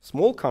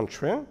 small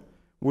country,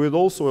 with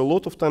also a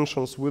lot of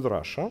tensions with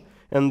Russia,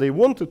 and they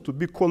wanted to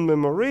be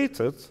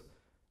commemorated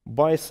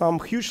by some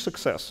huge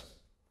success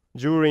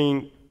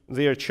during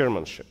their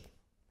chairmanship.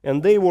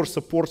 And they were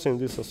supporting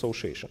this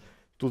association.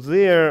 To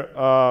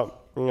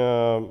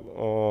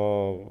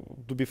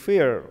be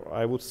fair,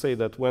 I would say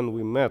that when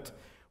we met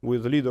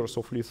with the leaders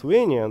of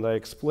Lithuania, and I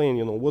explained,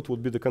 you know, what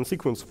would be the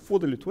consequence for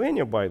the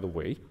Lithuania, by the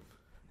way,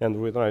 and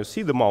when I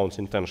see the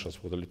mounting tensions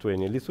for the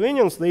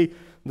Lithuanians,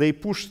 they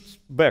pushed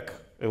back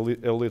a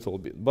little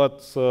bit.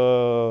 But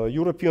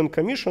European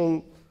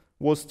Commission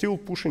was still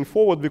pushing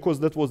forward because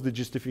that was the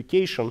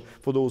justification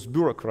for those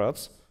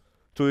bureaucrats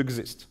to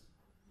exist.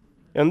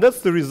 And that's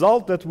the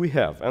result that we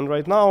have. And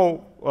right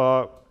now,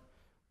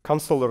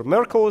 Chancellor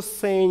Merkel is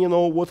saying, you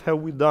know, what have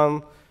we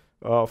done?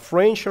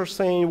 French are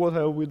saying, what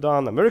have we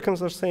done?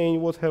 Americans are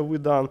saying, what have we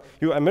done?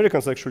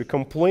 Americans actually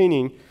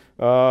complaining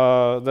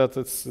that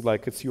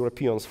it's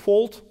Europeans'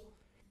 fault.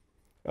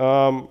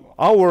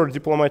 Our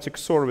diplomatic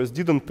service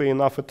didn't pay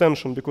enough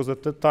attention because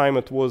at that time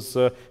it was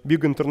a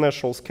big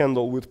international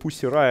scandal with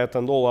Pussy Riot,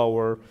 and all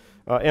our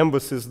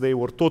embassies, they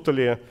were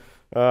totally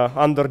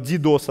under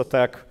DDoS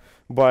attack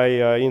by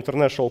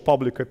international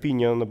public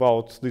opinion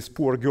about these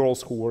poor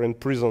girls who were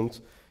imprisoned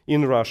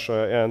in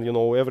Russia, and you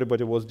know,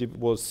 everybody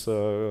was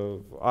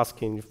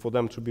asking for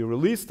them to be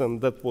released,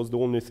 and that was the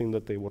only thing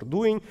that they were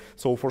doing.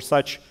 So for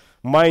such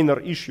minor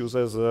issues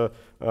as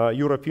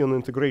European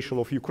integration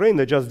of Ukraine,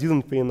 they just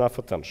didn't pay enough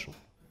attention.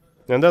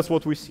 And that's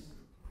what we see.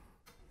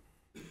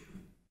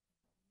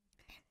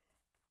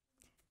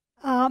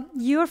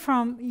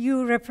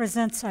 You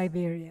represent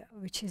Siberia,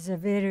 which is a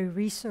very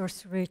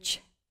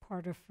resource-rich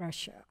part of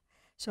Russia.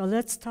 So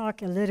let's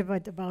talk a little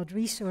bit about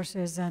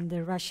resources and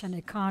the Russian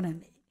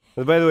economy.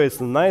 But by the way, it's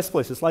a nice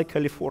place. It's like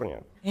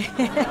California.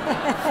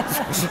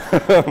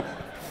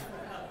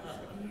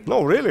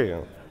 No, really.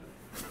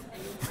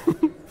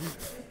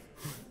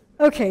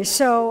 Okay,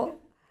 so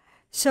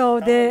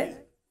the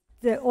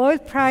oil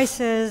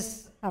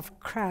prices have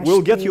crashed.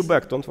 We'll get you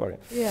back, don't worry.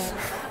 Yeah.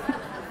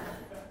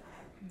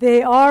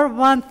 They are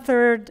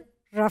 1/3,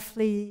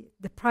 roughly,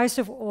 the price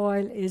of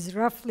oil is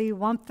roughly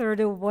 1/3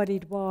 of what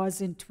it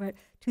was in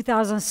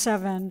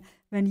 2007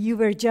 when you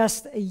were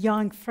just a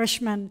young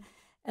freshman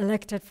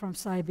elected from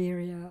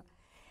Siberia.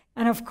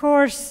 And of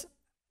course,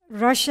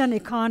 Russian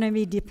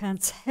economy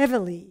depends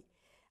heavily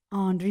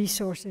on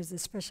resources,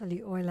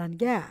 especially oil and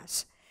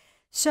gas.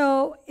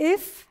 So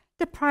if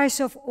the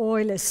price of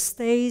oil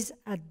stays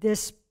at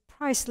this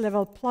price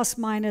level, plus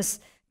minus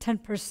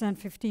 10%,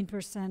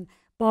 15%,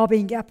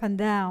 bobbing up and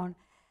down,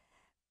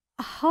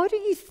 how do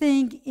you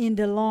think in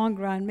the long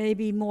run,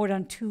 maybe more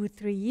than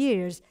 2-3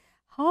 years,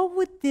 how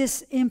would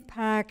this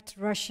impact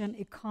Russian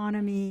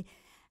economy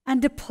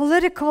and the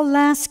political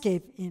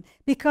landscape?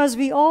 Because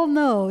we all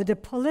know the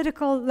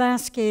political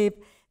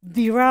landscape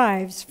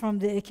derives from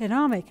the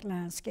economic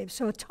landscape.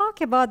 So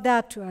talk about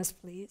that to us,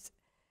 please.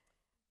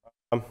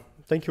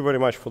 Thank you very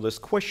much for this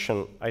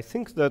question. I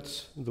think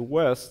that the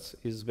West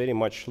is very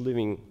much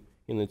living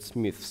in its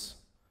myths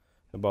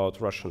about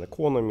Russian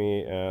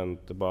economy and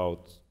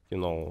about,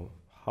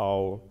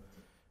 how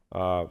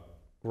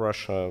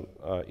Russia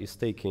is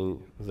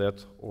taking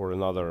that or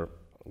another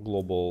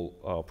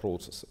global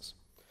processes.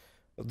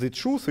 The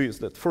truth is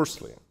that,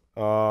 firstly,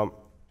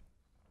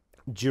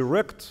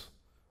 direct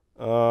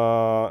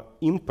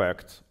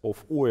impact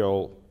of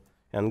oil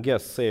and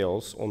gas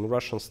sales on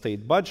Russian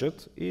state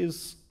budget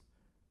is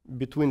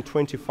between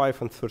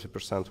 25 and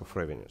 30% of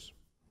revenues,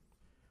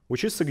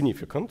 which is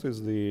significant,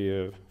 is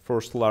the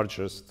first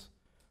largest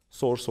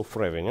source of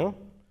revenue,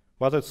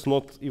 but it's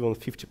not even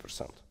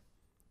 50%.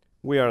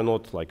 We are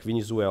not like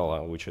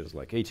Venezuela, which is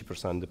like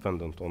 80%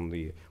 dependent on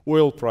the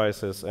oil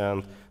prices,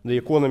 and the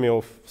economy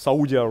of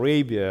Saudi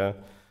Arabia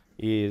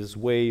is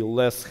way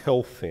less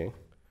healthy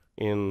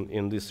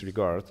in this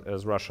regard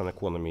as Russian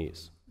economy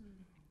is.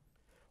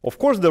 Of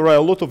course, there are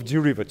a lot of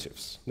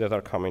derivatives that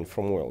are coming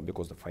from oil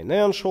because the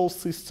financial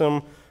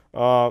system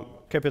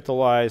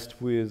capitalized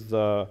with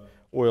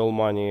oil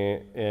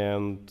money,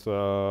 and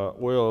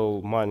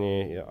oil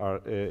money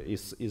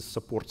is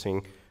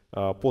supporting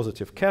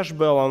positive cash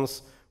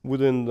balance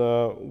within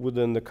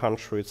the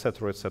country,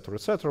 etc., etc.,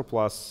 etc.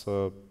 Plus,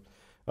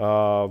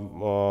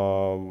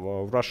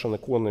 Russian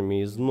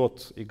economy is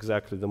not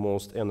exactly the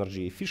most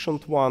energy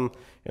efficient one,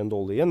 and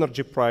all the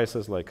energy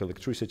prices like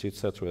electricity,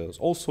 etc., is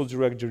also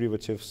direct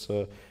derivatives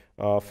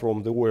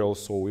from the oil.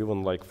 So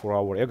even like for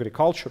our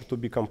agriculture to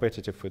be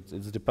competitive,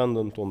 it's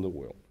dependent on the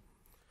oil.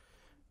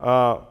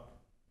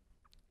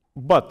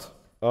 But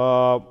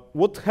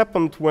what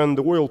happened when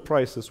the oil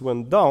prices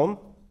went down?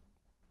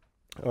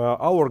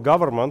 Our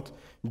government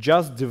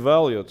just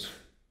devalued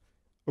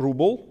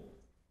ruble.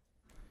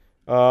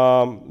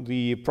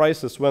 The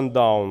prices went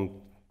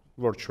down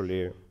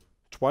virtually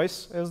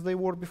twice as they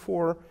were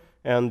before,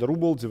 and the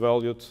ruble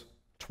devalued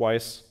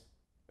twice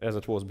as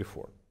it was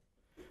before.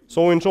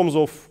 So in terms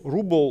of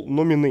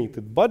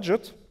ruble-nominated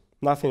budget,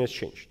 nothing has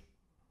changed.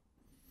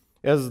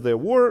 As there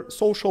were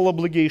social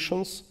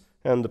obligations,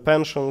 and the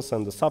pensions,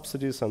 and the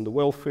subsidies, and the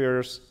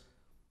welfares,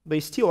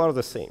 they still are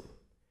the same.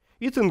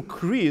 It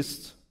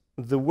increased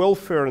the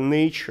welfare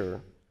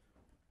nature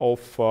of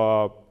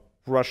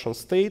Russian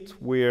state,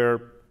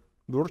 where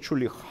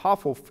virtually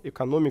half of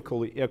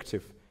economically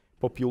active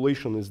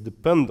population is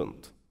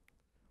dependent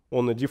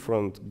on a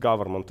different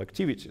government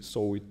activities.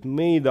 So it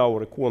made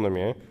our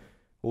economy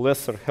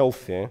lesser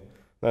healthy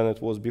than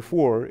it was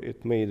before.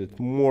 It made it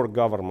more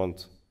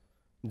government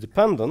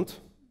dependent,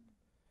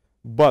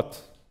 but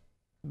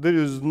there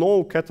is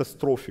no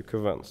catastrophic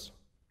events.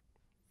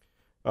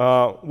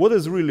 What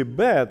is really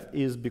bad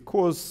is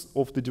because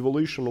of the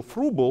devaluation of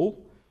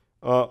ruble,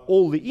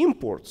 all the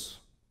imports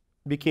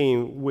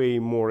became way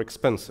more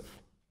expensive.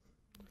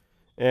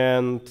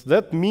 And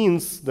that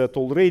means that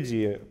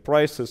already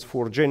prices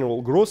for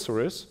general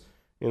groceries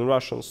in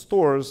Russian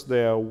stores,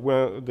 they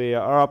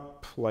are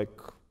up like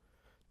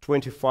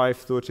 25,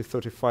 30,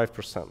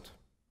 35%,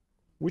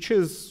 which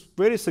is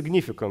very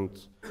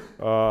significant.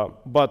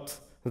 But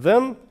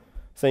then,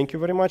 thank you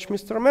very much,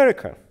 Mr.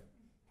 America.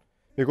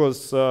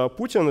 Because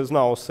Putin is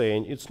now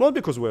saying it's not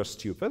because we're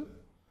stupid,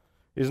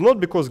 it's not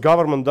because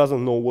government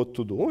doesn't know what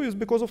to do, it's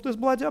because of this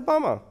bloody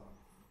Obama.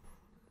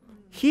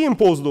 He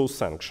imposed those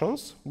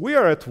sanctions, we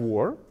are at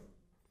war,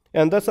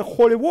 and that's a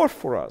holy war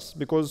for us,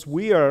 because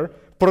we are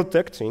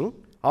protecting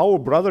our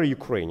brother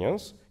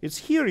Ukrainians. It's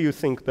here you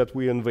think that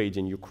we're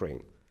invading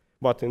Ukraine.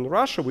 But in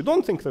Russia, we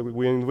don't think that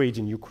we're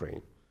invading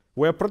Ukraine.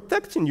 We're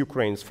protecting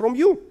Ukrainians from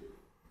you.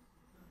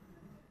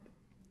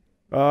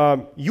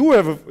 You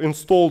have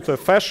installed a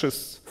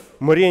fascist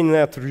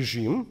marionette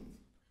regime,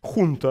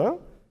 junta,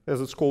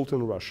 as it's called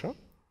in Russia,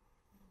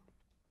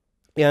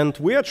 and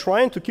we are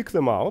trying to kick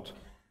them out,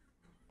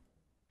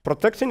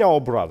 protecting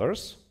our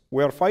brothers.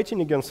 We are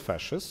fighting against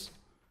fascists,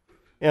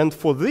 and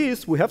for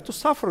this we have to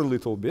suffer a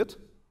little bit,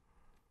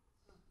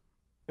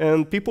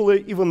 and people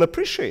even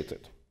appreciate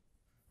it,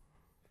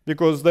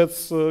 because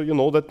that's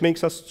that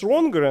makes us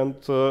stronger, and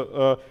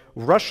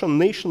Russian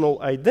national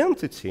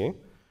identity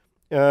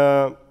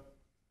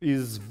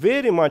is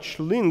very much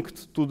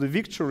linked to the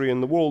victory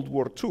in World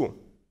War II.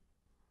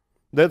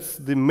 That's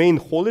the main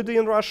holiday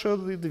in Russia,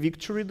 the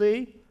Victory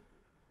Day,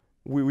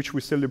 which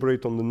we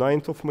celebrate on the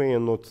 9th of May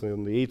and not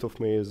on the 8th of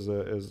May as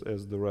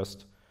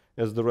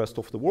the rest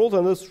of the world.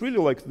 And it's really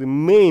like the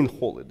main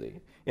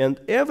holiday.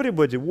 And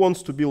everybody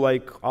wants to be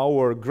like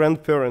our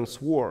grandparents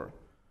were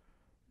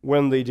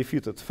when they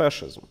defeated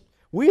fascism.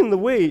 We, in the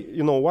way,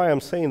 why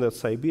I'm saying that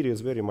Siberia is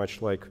very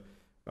much like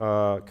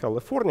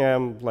California,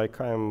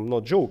 I'm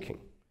not joking.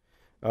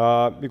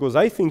 Because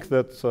I think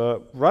that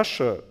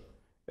Russia,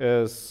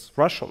 as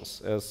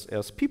Russians,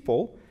 as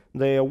people,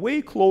 they are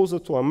way closer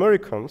to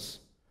Americans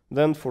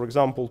than, for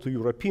example, to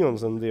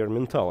Europeans and their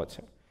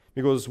mentality.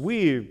 Because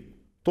we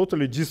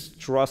totally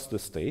distrust the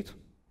state.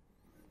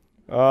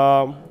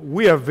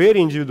 We are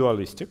very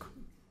individualistic.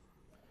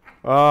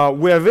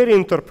 We are very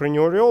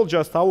entrepreneurial,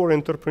 just our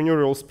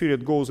entrepreneurial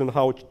spirit goes in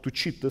how to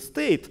cheat the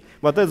state,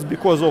 but that's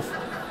because of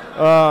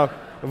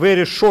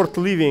very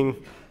short-living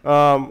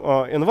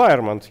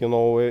environment. You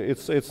know,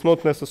 it's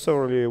not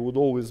necessarily would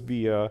always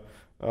be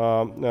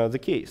the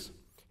case.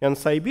 And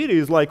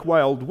Siberia is like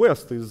Wild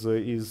West, is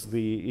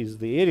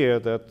the area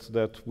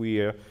that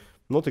we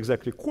not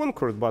exactly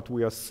conquered, but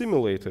we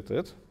assimilated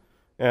it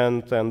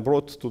and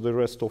brought to the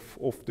rest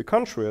of the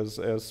country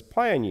as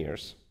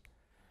pioneers.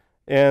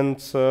 And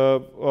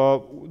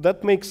that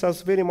makes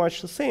us very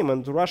much the same.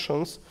 And the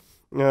Russians,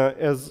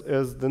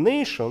 as the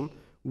nation,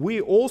 we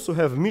also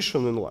have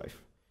mission in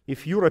life.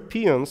 If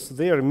Europeans,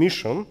 their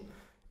mission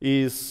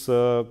is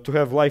to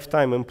have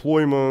lifetime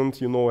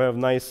employment, you know, have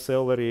nice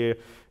salary,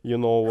 you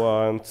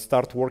know, and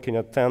start working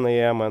at 10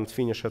 a.m. and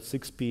finish at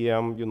 6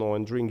 p.m., you know,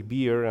 and drink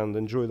beer and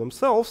enjoy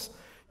themselves,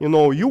 you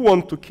know, you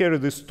want to carry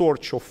this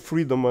torch of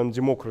freedom and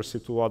democracy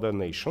to other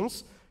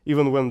nations,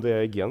 even when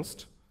they're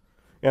against.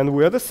 And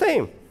we are the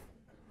same.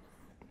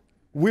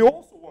 We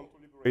also want to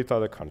liberate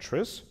other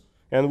countries,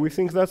 and we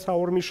think that's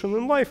our mission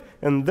in life.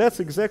 And that's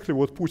exactly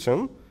what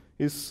Putin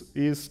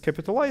is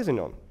capitalizing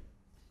on.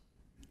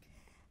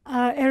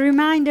 A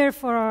reminder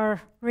for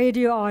our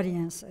radio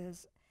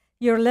audiences.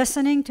 You're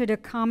listening to the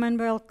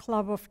Commonwealth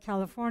Club of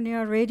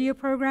California radio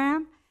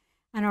program,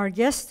 and our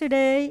guest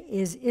today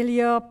is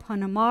Illya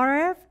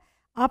Ponomarev,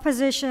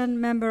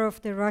 opposition member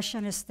of the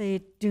Russian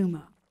State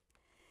Duma.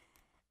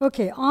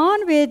 Okay,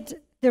 on with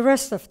the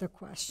rest of the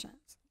questions.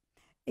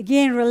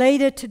 Again,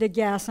 related to the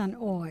gas and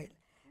oil.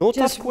 No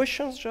tough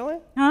questions, Jelly?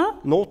 Huh?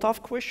 No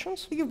tough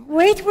questions?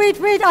 Wait,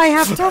 I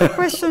have tough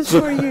questions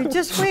for you.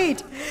 Just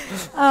wait.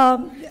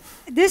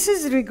 This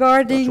is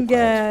regarding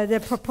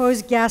the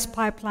proposed gas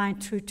pipeline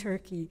through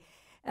Turkey.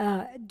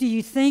 Do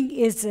you think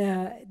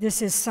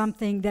this is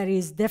something that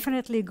is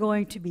definitely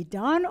going to be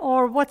done,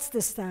 or what's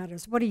the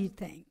status? What do you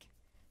think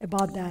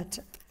about that?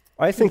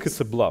 I think it's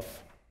a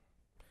bluff.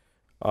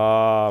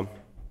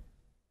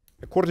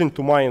 According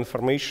to my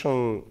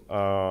information,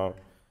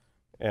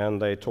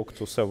 and I talked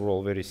to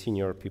several very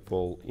senior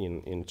people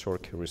in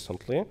Turkey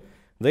recently,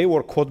 they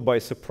were caught by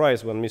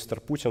surprise when Mr.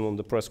 Putin on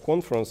the press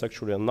conference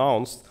actually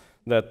announced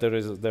that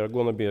there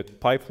going to be a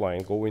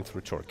pipeline going through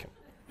Turkey.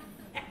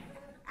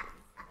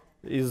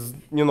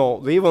 You know,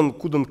 they even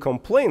couldn't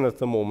complain at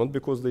the moment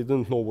because they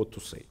didn't know what to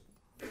say.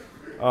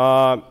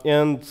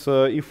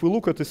 If we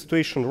look at the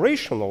situation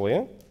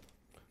rationally,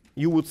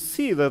 you would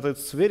see that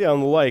it's very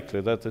unlikely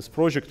that this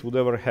project would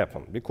ever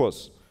happen,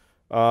 because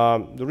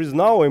there is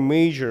now a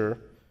major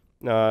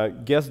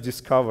gas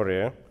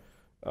discovery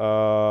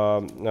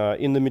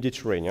in the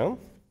Mediterranean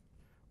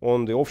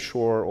on the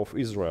offshore of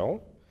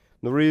Israel.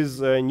 There is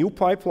a new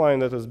pipeline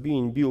that is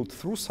being built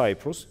through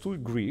Cyprus to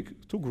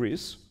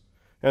Greece,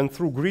 and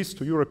through Greece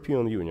to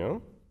European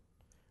Union,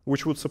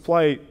 which would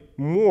supply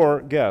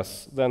more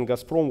gas than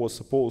Gazprom was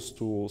supposed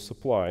to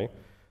supply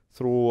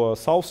through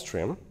South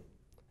Stream.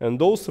 And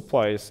those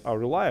supplies are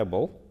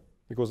reliable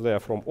because they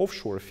are from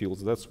offshore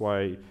fields. That's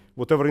why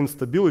whatever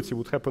instability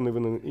would happen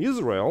even in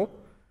Israel,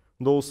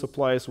 those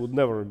supplies would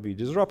never be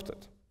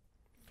disrupted.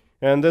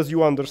 And as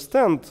you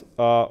understand,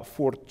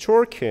 for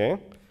Turkey,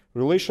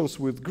 relations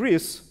with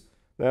Greece,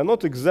 they are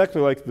not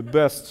exactly like the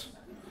best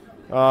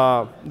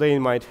they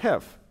might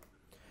have.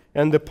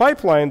 And the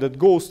pipeline that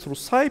goes through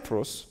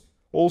Cyprus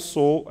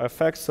also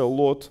affects a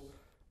lot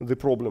the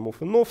problem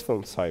of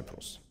northern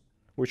Cyprus,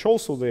 which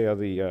also they are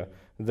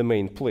the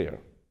main player.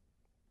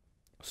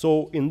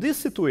 So in this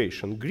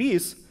situation,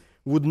 Greece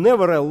would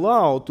never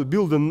allow to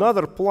build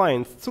another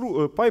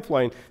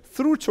pipeline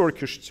through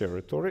Turkish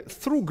territory,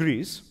 through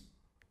Greece,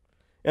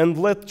 and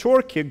let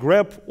Turkey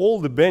grab all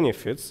the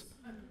benefits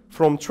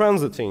from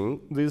transiting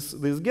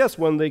this gas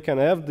when they can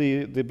have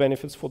the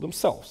benefits for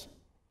themselves.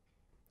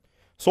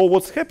 So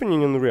what's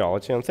happening in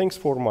reality, and thanks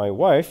for my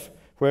wife,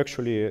 who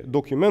actually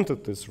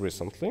documented this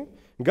recently,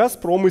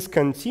 Gazprom is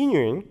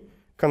continuing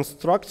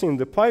constructing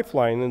the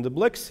pipeline in the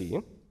Black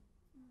Sea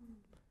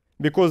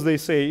because they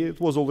say it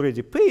was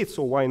already paid,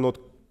 so why not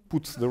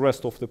put the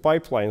rest of the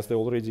pipelines? They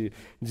already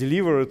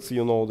delivered,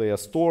 you know, they are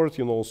stored,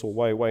 you know, so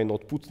why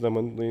not put them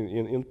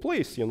in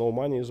place? You know,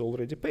 money is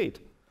already paid.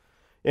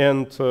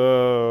 And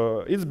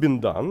it's been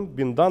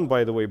done,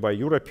 by the way, by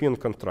European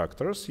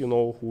contractors, you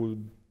know, who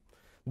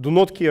do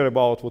not care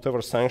about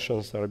whatever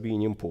sanctions are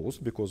being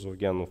imposed because,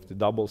 again, of the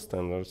double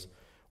standards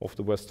of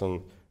the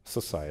Western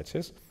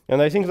societies.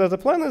 And I think that the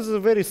plan is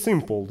very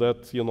simple,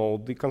 that, you know,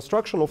 the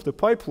construction of the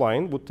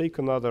pipeline would take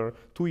another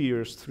 2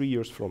 years, 3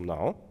 years from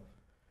now.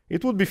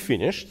 It would be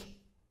finished.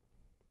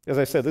 As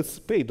I said, it's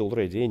paid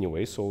already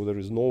anyway, so there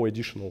is no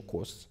additional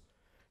costs.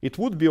 It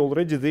would be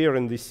already there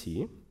in the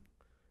sea.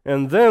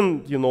 And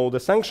then, you know, the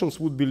sanctions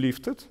would be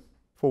lifted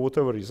for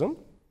whatever reason.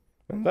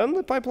 And then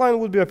the pipeline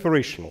would be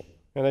operational.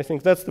 And I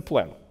think that's the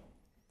plan.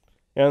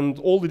 And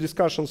all the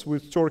discussions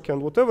with Turkey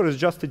and whatever is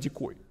just a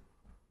decoy.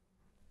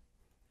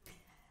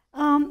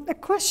 A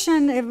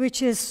question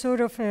which is sort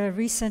of a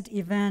recent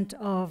event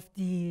of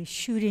the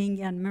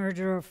shooting and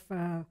murder of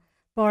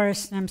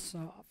Boris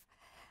Nemtsov.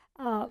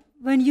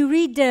 when you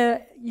read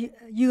the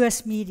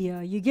U.S.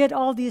 media, you get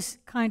all these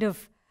kind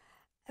of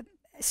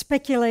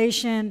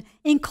speculation,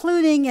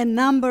 including a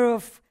number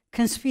of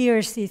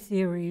conspiracy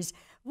theories.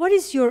 What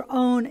is your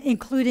own,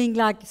 including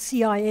like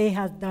CIA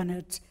has done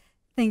it,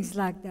 things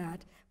like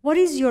that? What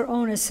is your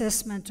own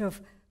assessment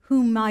of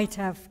who might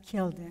have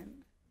killed him?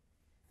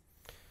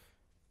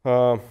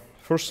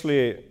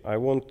 Firstly, I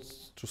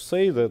want to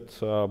say that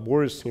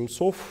Boris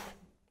Nemtsov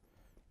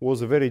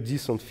was a very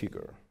decent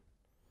figure.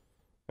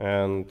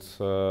 And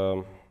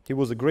he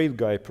was a great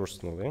guy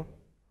personally,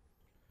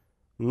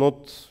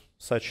 not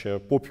such a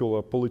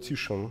popular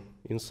politician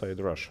inside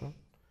Russia.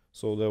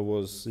 So there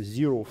was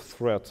zero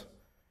threat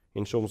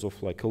in terms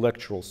of like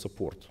electoral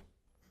support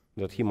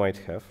that he might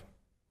have.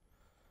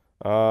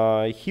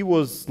 He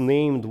was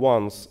named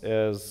once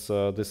as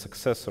the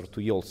successor to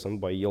Yeltsin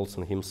by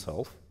Yeltsin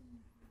himself.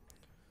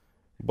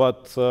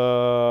 But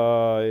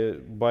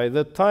by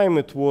that time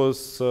it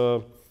was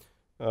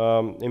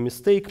a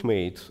mistake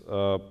made.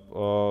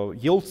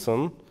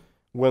 Yeltsin,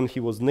 when he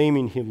was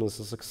naming him as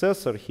a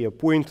successor, he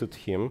appointed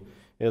him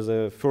as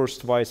a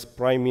first vice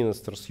prime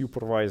minister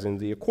supervising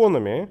the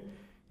economy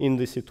in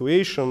the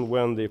situation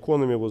when the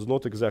economy was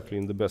not exactly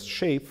in the best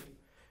shape.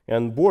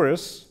 And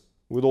Boris,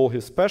 with all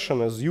his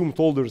passion, assumed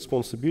all the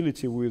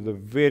responsibility with the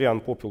very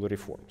unpopular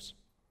reforms.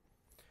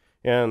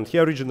 And he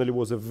originally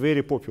was a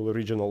very popular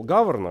regional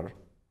governor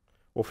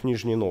of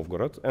Nizhny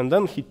Novgorod, and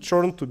then he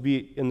turned to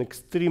be an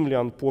extremely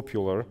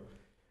unpopular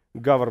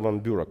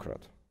government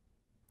bureaucrat.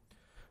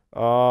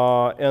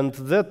 And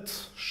that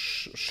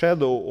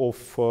shadow of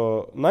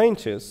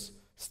 90s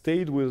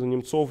stayed with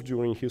Nemtsov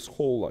during his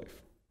whole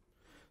life.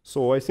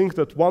 So I think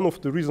that one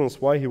of the reasons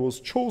why he was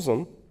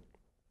chosen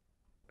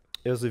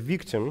as a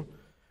victim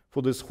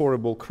for this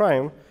horrible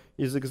crime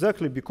is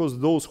exactly because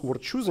those who were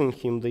choosing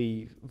him,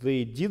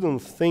 they didn't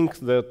think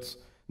that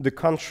the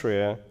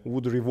country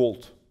would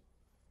revolt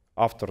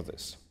after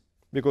this.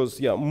 Because,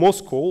 yeah,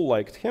 Moscow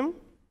liked him.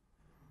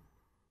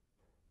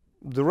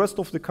 The rest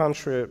of the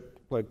country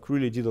like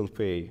really didn't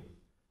pay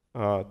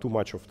too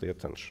much of the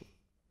attention.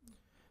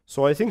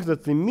 So I think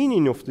that the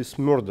meaning of this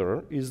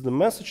murder is the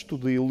message to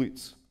the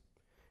elites.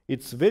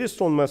 It's a very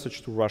strong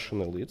message to Russian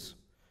elites,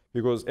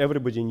 because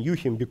everybody knew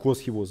him because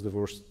he was the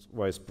first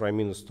vice prime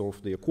minister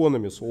of the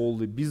economy, so all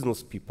the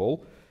business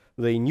people,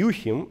 they knew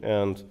him,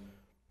 and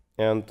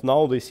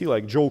now they see,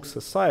 like, jokes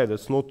aside,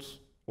 it's not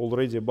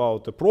already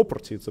about the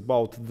property, it's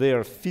about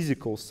their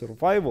physical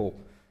survival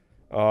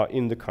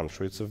in the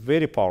country. It's a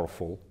very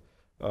powerful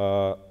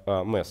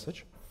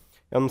message.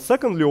 And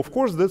secondly, of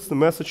course, that's the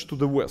message to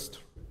the West.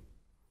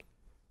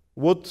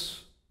 What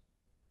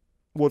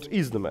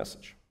is the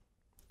message?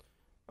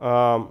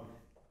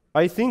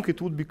 I think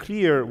it would be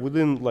clear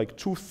within like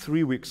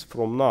 2-3 weeks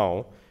from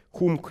now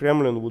whom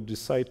Kremlin would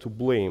decide to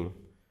blame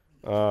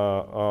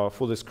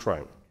for this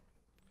crime.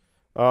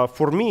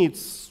 For me,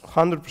 it's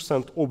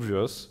 100%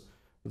 obvious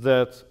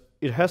that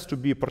it has to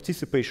be a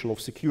participation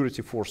of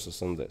security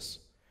forces in this.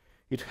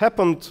 It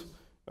happened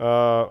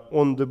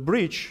on the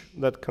bridge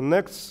that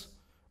connects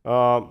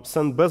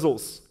St.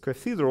 Basil's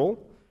Cathedral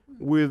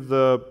with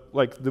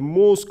like the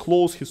most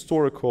close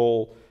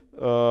historical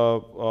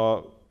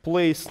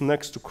place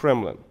next to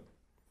Kremlin.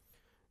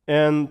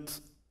 And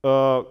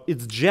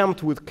it's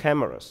jammed with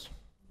cameras.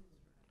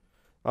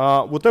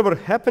 Whatever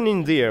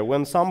happening there,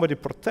 when somebody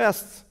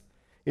protests,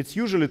 it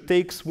usually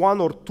takes 1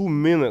 or 2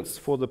 minutes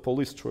for the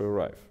police to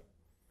arrive,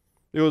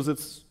 because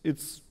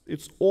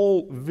it's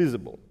all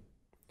visible.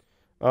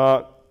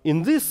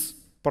 In this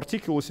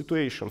particular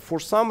situation, for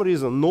some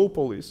reason, no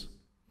police,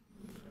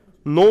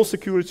 no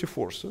security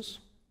forces,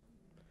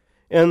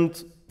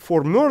 and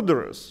for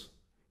murderers,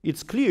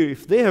 it's clear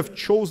if they have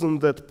chosen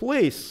that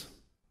place,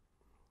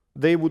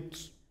 they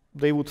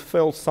would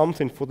feel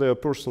something for their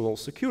personal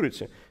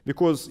security,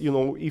 because, you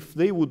know, if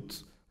they would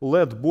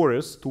let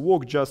Boris to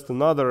walk just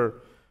another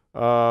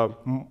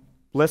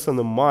less than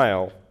a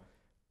mile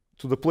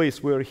to the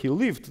place where he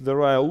lived,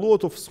 there are a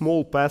lot of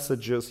small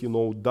passages, you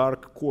know,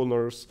 dark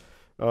corners,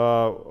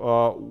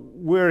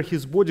 where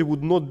his body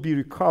would not be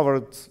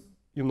recovered,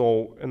 you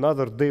know,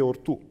 another day or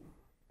two.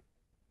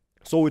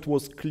 So it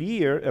was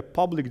clear a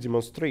public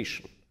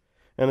demonstration,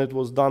 and it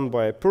was done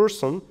by a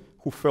person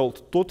who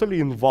felt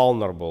totally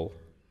invulnerable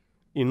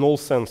in all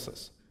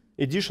senses.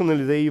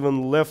 Additionally, they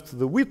even left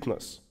the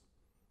witness,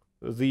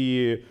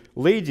 the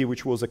lady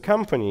which was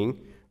accompanying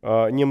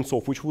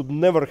Nemtsov, which would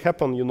never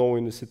happen, you know,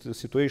 in a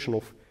situation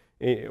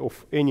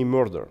of any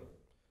murder.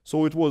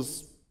 So it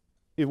was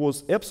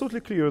absolutely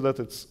clear that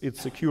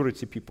it's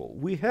security people.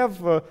 We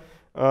have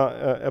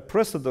a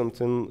precedent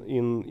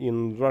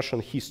in Russian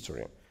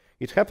history.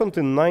 It happened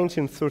in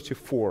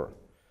 1934.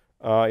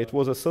 It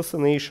was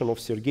assassination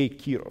of Sergei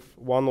Kirov,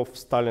 one of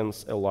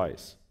Stalin's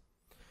allies.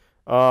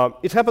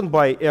 It happened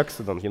by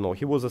accident, you know.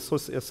 He was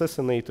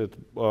assassinated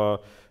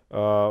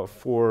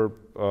for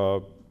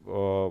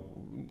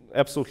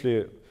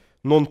absolutely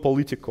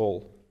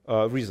non-political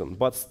reason.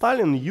 But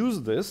Stalin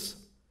used this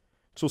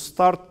to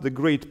start the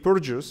Great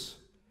Purges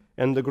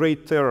and the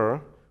Great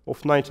Terror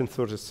of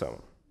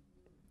 1937.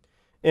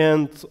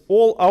 And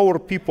all our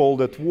people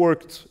that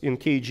worked in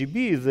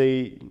KGB,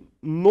 they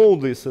know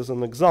this as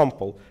an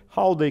example,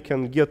 how they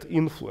can get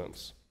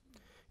influence.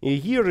 A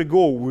year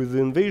ago, with the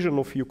invasion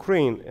of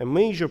Ukraine, a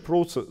major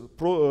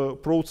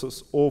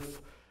process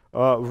of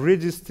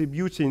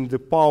redistributing the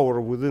power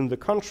within the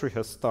country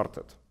has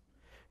started.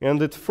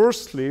 And it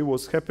firstly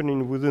was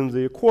happening within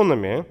the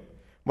economy,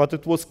 but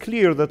it was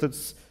clear that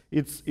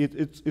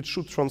it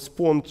should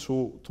transpond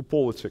to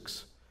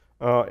politics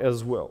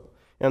as well.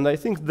 And I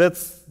think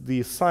that's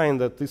the sign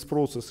that this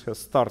process has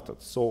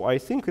started. So I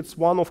think it's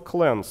one of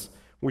clans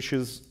which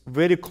is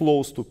very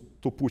close to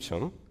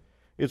Putin.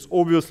 It's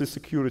obviously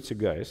security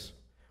guys.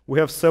 We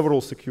have several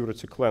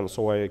security clans,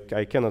 so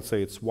I cannot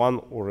say it's one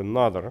or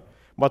another,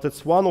 but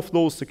it's one of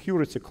those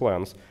security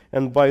clans,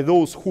 and by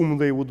those whom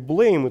they would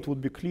blame, it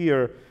would be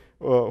clear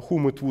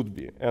whom it would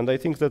be. And I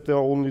think that there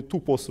are only two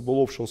possible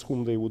options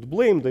whom they would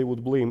blame. They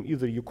would blame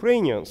either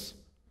Ukrainians,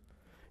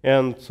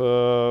 and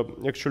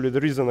actually the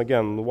reason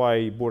again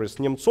why Boris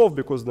Nemtsov,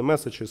 because the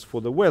message is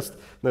for the West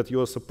that you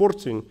are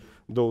supporting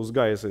those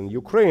guys in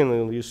Ukraine,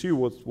 and you see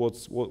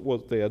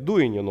what they are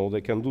doing. You know,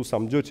 they can do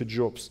some dirty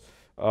jobs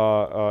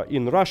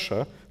in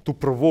Russia to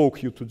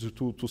provoke you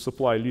to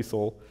supply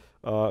lethal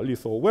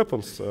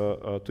weapons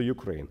to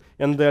Ukraine.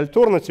 And the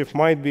alternative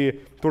might be a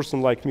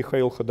person like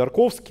Mikhail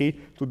Khodorkovsky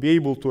to be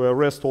able to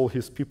arrest all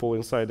his people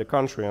inside the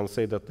country and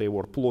say that they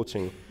were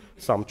plotting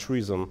some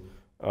treason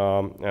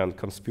and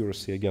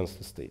conspiracy against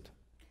the state.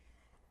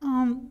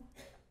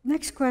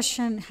 Next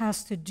question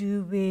has to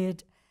do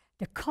with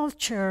the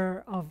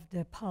culture of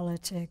the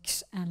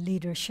politics and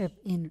leadership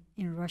in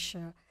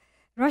Russia.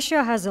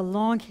 Russia has a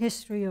long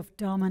history of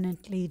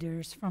dominant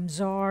leaders, from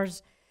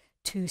czars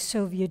to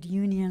Soviet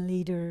Union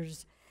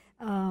leaders.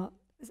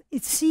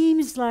 It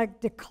seems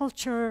like the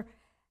culture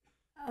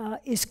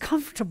is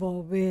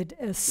comfortable with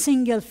a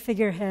single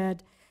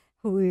figurehead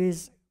who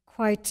is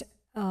quite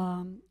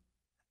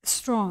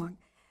strong.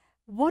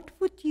 What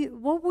would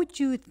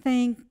you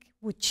think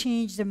would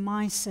change the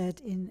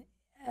mindset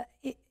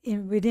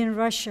within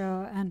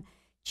Russia and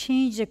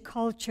change the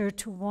culture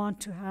to want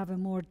to have a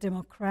more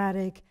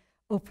democratic,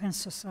 open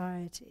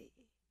society?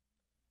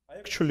 I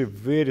actually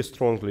very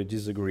strongly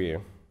disagree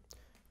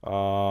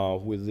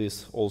with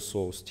this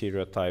also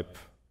stereotype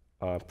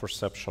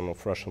perception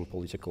of Russian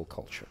political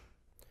culture.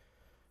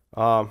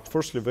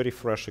 Firstly, very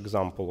fresh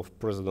example of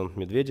President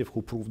Medvedev,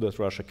 who proved that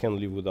Russia can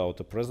live without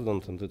a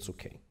president and it's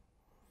okay.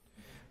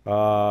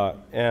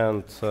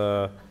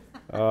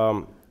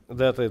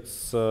 That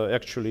it's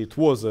actually it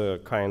was a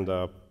kind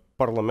of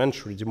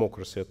parliamentary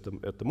democracy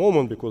at the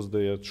moment, because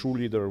the true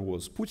leader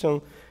was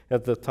Putin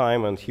at the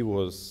time, and he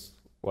was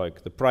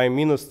like the prime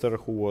minister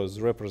who was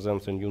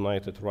representing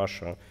United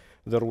Russia,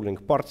 the ruling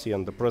party,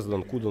 and the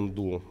president couldn't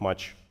do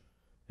much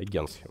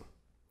against him.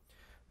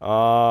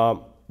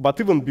 But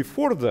even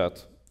before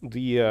that,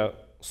 the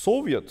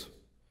Soviet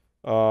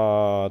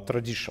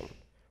tradition,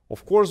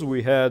 of course,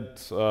 we had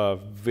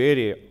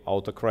very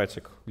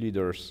autocratic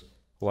leaders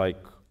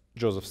like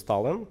Joseph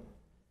Stalin,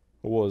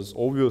 who was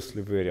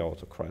obviously very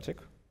autocratic.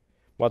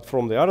 But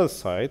from the other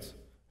side,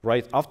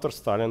 right after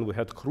Stalin, we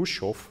had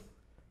Khrushchev,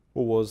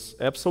 who was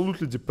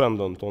absolutely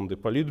dependent on the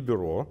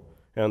Politburo,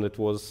 and it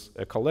was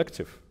a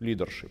collective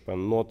leadership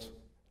and not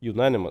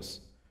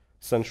unanimous,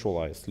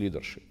 centralized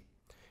leadership.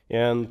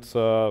 And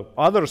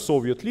other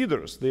Soviet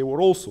leaders, they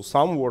were also,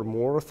 some were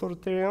more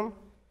authoritarian,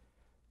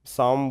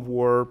 some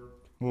were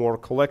more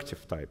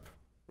collective type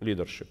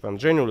leadership. And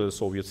generally the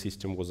Soviet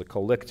system was a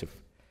collective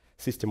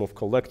system of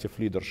collective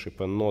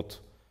leadership and not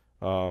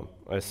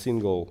a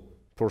single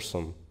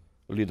person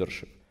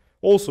leadership.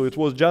 Also, it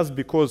was just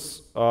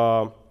because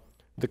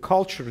the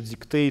culture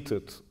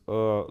dictated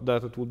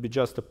that it would be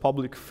just a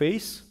public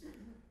face.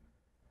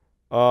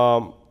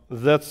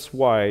 That's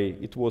why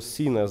it was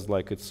seen as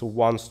like it's a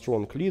one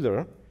strong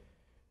leader.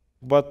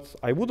 But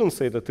I wouldn't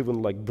say that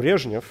even like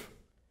Brezhnev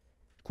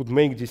could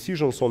make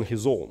decisions on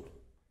his own.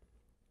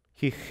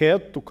 He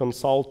had to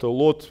consult a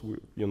lot,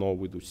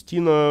 with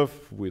Ustinov,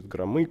 with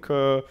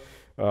Gromyko,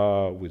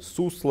 with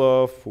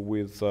Suslov,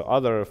 with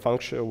other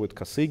with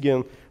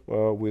Kosygin,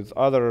 with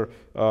other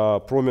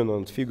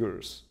prominent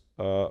figures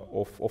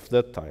of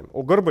that time.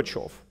 Or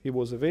Gorbachev, he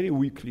was a very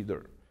weak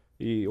leader.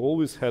 He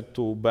always had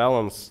to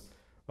balance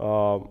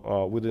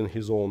within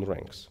his own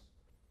ranks.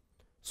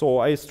 So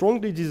I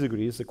strongly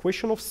disagree. It's a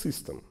question of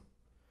system.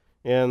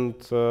 And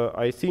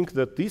I think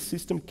that this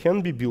system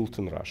can be built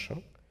in Russia.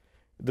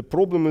 The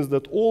problem is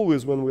that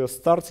always when we are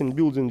starting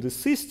building the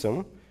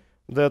system,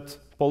 that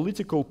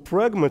political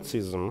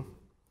pragmatism,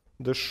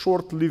 the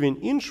short-living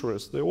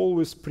interests, they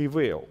always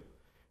prevail.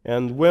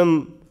 And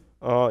when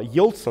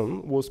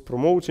Yeltsin was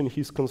promoting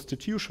his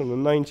constitution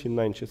in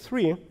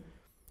 1993,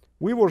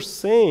 we were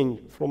saying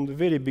from the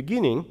very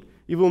beginning,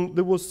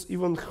 there was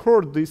even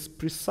heard this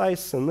precise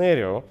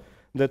scenario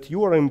that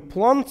you are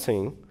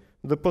implanting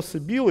the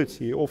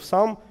possibility of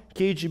some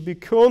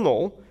KGB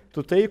colonel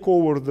to take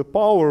over the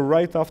power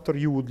right after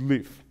you would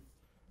leave.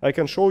 I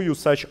can show you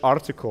such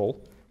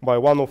article by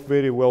one of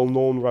very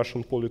well-known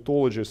Russian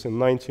politologists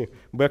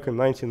back in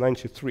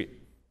 1993.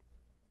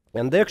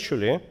 And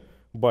actually,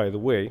 by the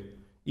way,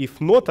 if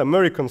not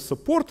American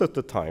support at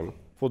the time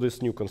for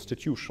this new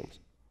constitution,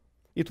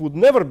 it would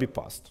never be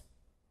passed.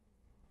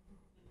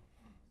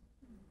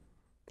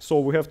 So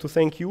we have to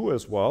thank you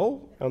as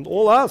well, and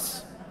all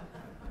us.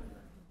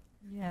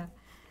 Yeah.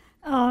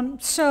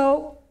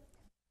 So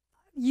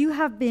you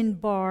have been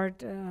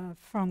barred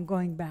from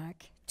going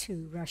back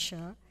to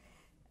Russia.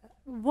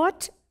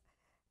 What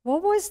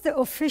was the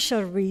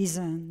official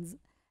reason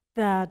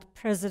that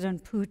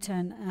President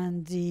Putin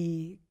and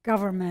the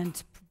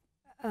government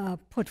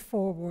put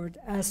forward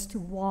as to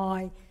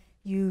why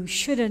you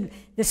shouldn't,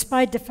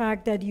 despite the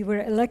fact that you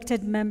were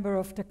elected member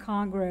of the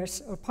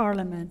Congress or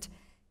Parliament,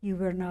 you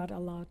were not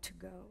allowed to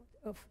go?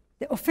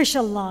 The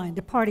official line,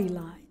 the party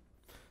line.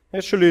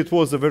 Actually, it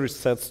was a very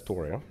sad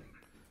story.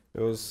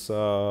 It was,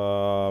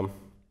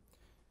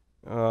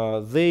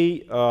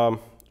 they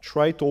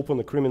tried to open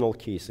a criminal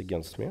case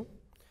against me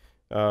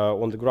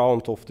on the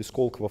ground of the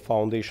Skolkovo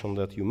Foundation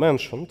that you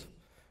mentioned.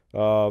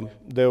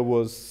 There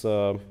was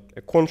a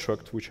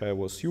contract which I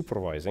was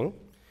supervising,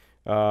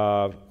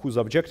 whose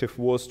objective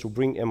was to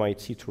bring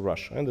MIT to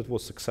Russia, and it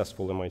was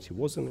successful. MIT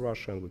was in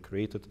Russia, and we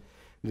created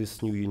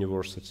this new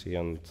university,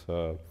 and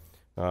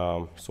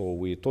so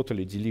we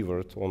totally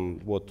delivered on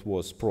what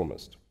was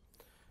promised.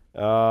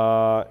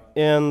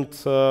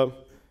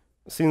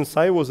 Since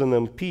I was an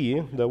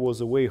MP, there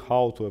was a way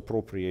how to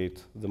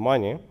appropriate the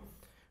money,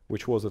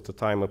 which was at the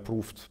time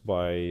approved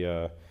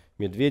by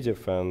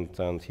Medvedev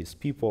and his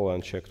people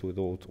and checked with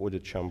the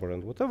audit chamber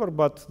and whatever.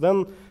 But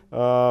then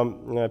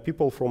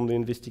people from the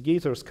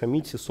investigators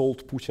committee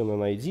sold Putin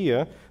an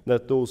idea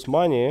that those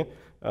money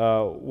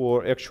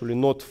were actually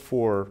not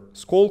for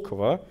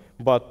Skolkovo,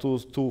 but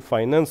to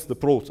finance the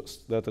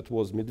protest, that it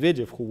was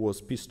Medvedev who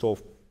was pissed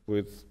off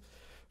with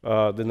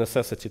the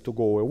necessity to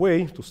go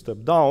away, to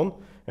step down,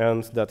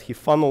 and that he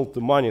funneled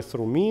the money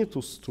through me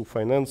to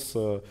finance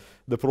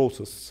the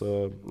protests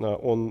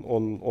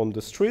on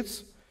the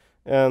streets.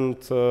 And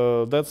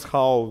that's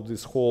how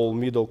this whole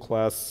middle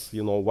class,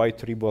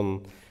 white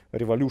ribbon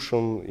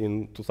revolution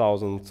in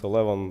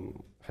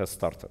 2011 has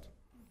started.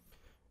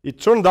 It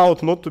turned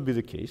out not to be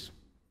the case.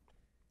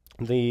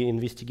 The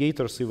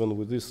investigators, even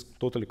with this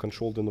totally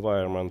controlled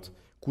environment,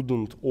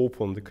 couldn't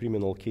open the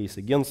criminal case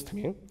against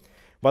me.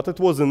 But it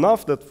was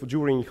enough that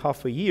during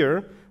half a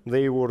year,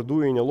 they were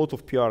doing a lot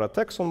of PR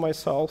attacks on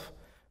myself,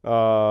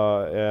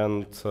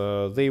 and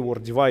they were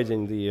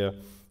dividing the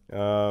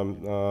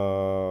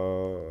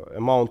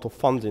amount of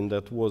funding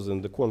that was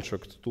in the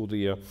contract to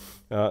the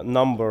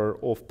number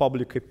of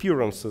public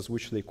appearances,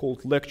 which they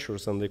called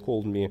lectures, and they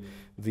called me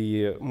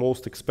the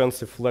most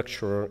expensive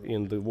lecturer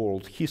in the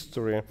world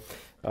history,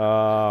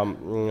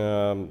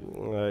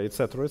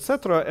 etc.,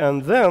 etc.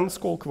 And then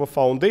Skolkovo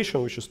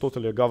Foundation, which is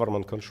totally a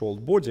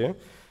government-controlled body,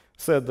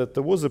 said that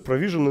there was a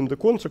provision in the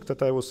contract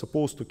that I was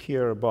supposed to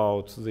care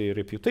about the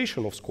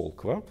reputation of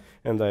Skolkovo,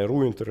 and I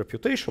ruined the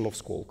reputation of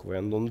Skolkovo.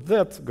 And on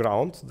that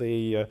ground,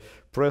 they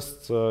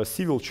pressed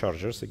civil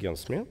charges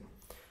against me,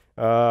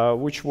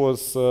 which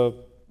was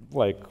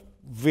like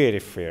very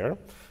fair,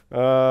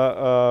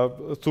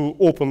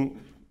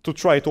 to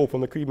try to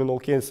open a criminal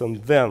case and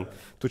then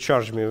to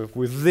charge me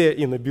with their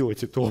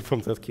inability to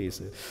open that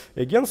case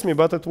against me.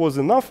 But it was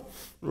enough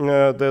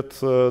that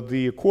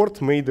the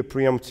court made a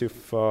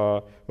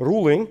preemptive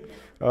ruling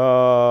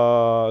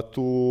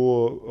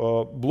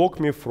to block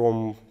me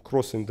from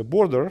crossing the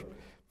border.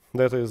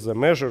 That is a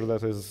measure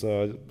that is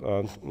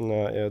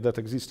that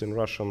exists in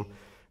Russian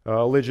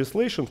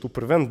legislation to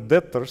prevent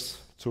debtors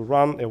to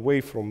run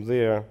away from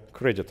their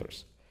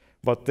creditors.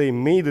 But they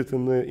made it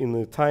in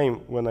a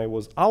time when I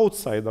was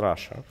outside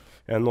Russia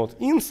and not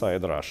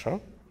inside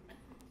Russia,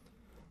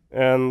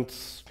 and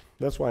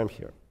that's why I'm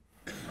here.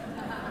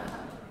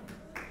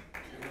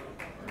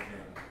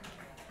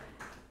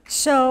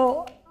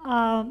 So,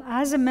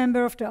 as a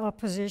member of the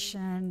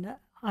opposition,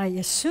 I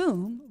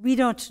assume, we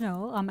don't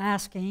know, I'm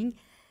asking,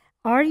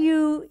 are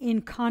you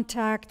in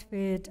contact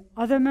with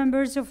other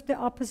members of the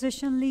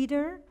opposition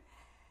leader?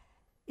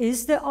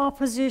 Is the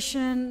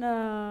opposition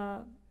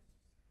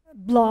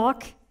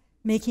bloc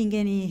making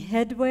any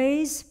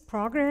headways,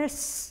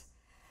 progress?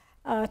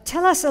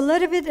 Tell us a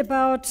little bit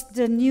about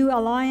the new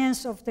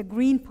alliance of the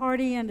Green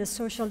Party and the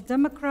Social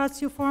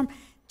Democrats you formed.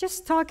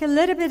 Just talk a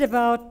little bit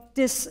about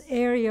this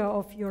area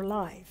of your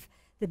life,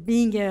 the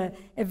being a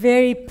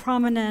very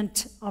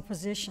prominent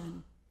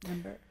opposition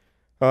member.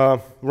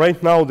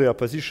 Right now, the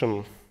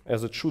opposition,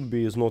 as it should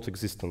be, is not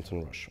existent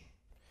in Russia.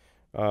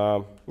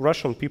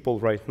 Russian people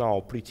right now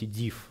are pretty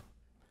deaf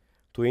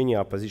to any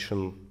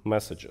opposition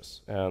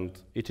messages, and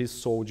it is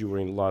so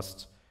during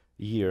last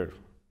year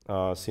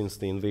since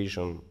the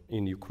invasion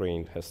in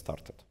Ukraine has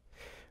started.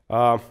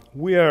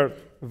 We are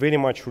very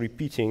much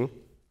repeating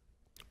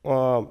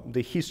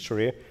the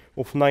history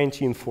of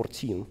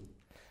 1914,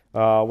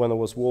 when it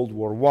was World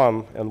War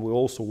I, and we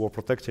also were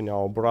protecting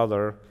our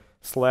brother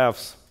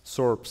Slavs,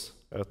 Serbs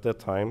at that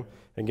time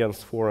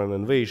against foreign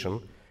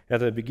invasion. At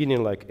the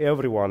beginning, like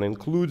everyone,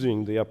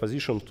 including the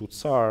opposition to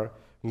Tsar,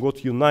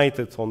 got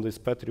united on these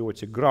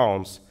patriotic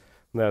grounds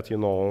that, you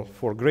know,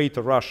 for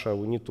greater Russia,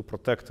 we need to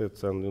protect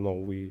it, and, you know,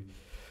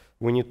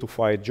 we need to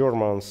fight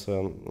Germans,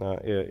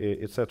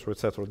 etc.,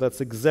 etc.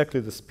 That's exactly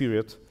the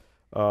spirit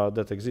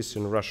that exists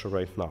in Russia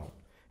right now.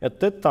 At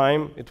that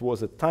time, it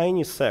was a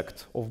tiny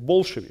sect of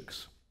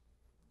Bolsheviks,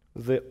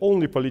 the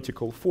only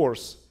political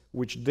force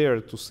which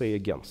dared to say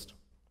against.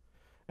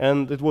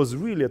 And it was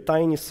really a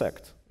tiny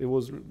sect. It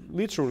was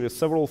literally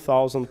several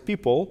thousand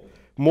people.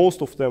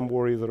 Most of them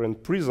were either in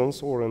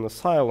prisons or in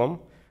asylum.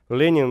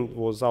 Lenin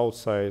was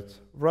outside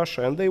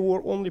Russia, and they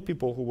were only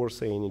people who were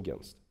saying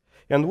against.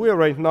 And we are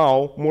right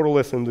now more or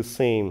less in the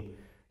same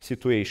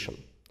situation.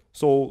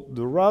 So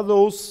there are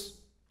those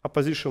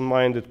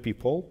opposition-minded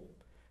people.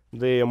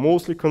 They are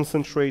mostly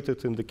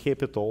concentrated in the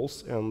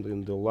capitals and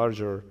in the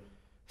larger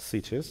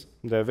cities.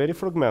 They are very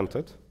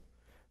fragmented.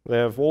 They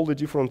have all the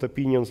different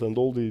opinions and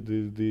all the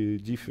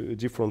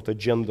different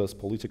agendas,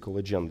 political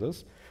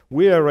agendas.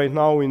 We are right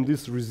now in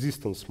this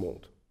resistance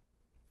mode.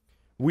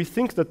 We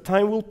think that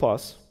time will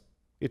pass.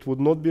 It would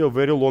not be a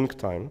very long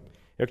time.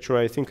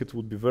 Actually, I think it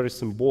would be very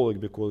symbolic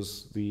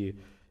because the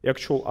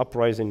actual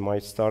uprising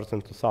might start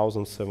in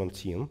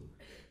 2017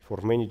 for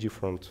many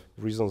different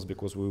reasons,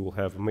 because we will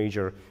have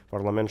major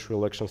parliamentary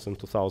elections in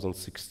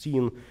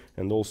 2016,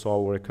 and also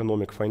our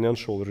economic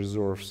financial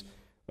reserves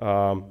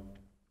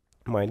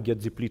might get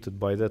depleted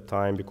by that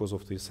time because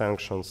of the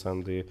sanctions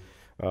and the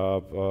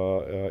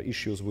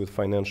issues with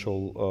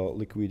financial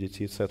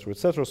liquidity, etc.,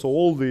 etc. So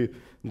all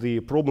the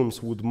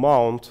problems would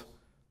mount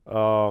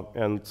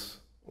and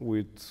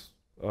would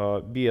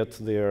be at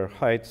their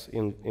height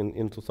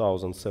in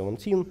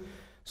 2017.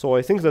 So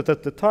I think that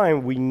at the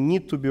time we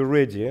need to be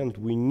ready, and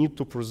we need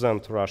to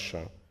present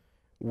Russia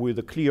with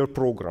a clear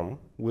program,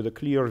 with a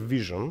clear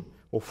vision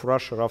of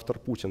Russia after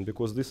Putin,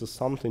 because this is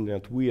something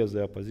that we as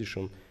the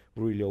opposition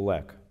really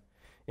lack.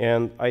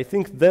 And I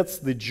think that's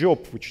the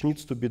job which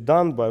needs to be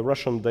done by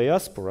Russian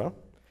diaspora.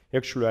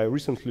 Actually, I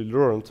recently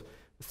learned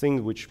a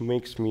thing which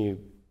makes me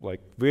like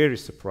very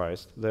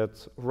surprised,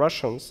 that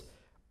Russians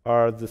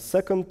are the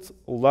second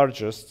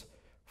largest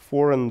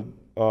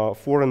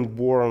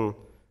foreign-born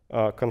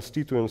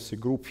constituency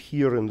group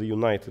here in the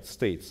United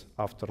States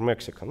after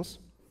Mexicans.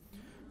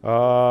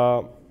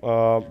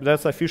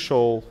 That's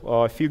official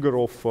figure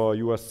of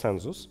US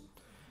Census.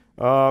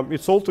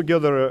 It's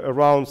altogether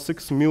around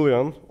 6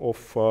 million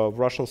of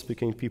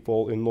Russian-speaking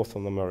people in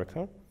Northern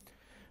America.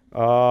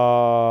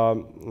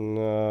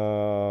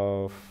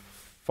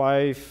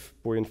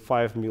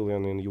 5.5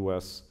 million in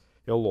US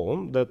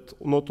alone. That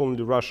not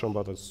only Russian,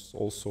 but it's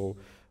also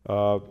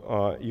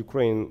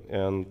Ukraine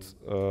and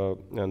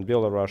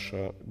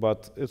Belarus.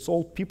 But it's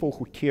all people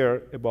who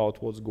care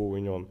about what's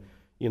going on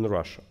in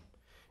Russia.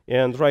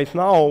 And right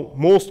now,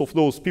 most of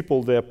those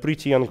people, they're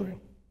pretty angry,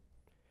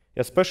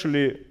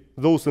 especially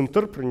those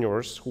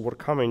entrepreneurs who were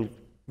coming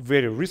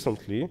very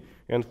recently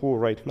and who are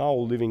right now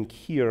living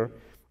here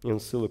in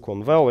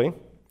Silicon Valley.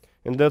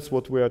 And that's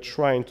what we are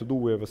trying to do.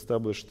 We have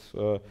established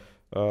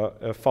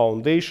a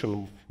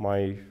foundation.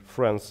 My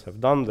friends have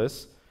done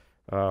this.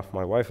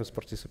 My wife is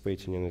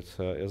participating in it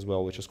as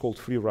well, which is called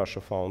Free Russia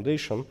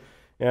Foundation,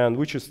 and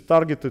which is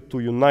targeted to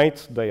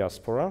unite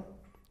diaspora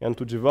and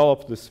to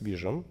develop this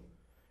vision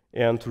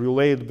and to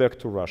relay it back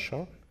to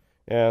Russia.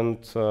 And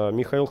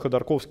Mikhail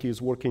Khodorkovsky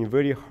is working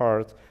very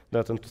hard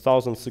that in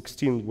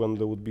 2016, when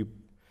there would be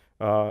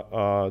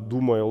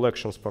Duma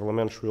elections,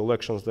 parliamentary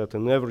elections, that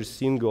in every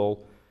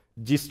single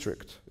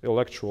district,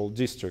 electoral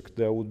district,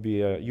 there would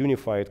be a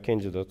unified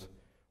candidate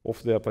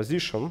of the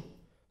opposition.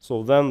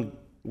 So then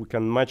we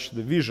can match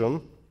the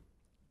vision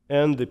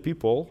and the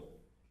people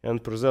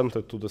and present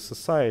it to the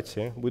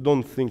society. We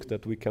don't think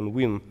that we can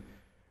win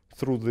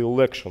through the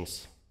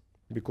elections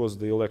because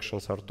the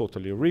elections are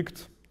totally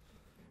rigged,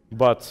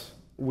 but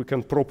we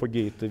can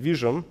propagate the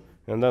vision,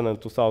 and then in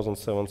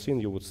 2017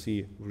 you would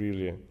see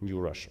really new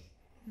Russia.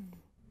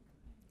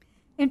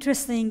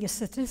 Interesting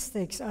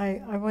statistics.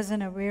 I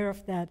wasn't aware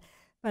of that,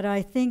 but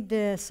I think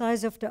the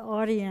size of the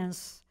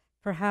audience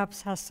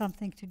perhaps has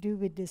something to do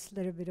with this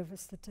little bit of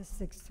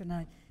statistics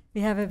tonight. We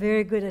have a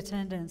very good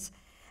attendance.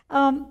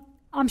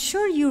 I'm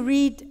sure you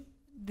read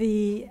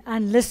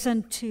and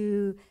listen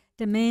to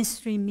the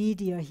mainstream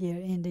media here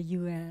in the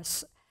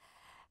US.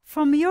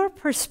 From your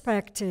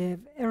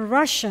perspective, a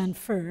Russian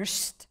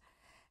first,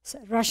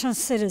 Russian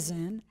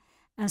citizen,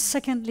 and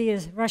secondly, a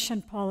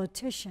Russian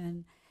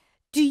politician,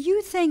 do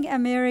you think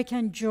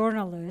American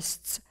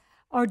journalists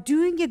are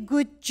doing a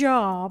good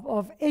job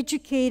of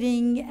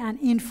educating and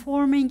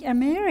informing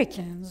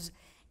Americans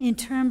in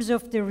terms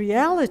of the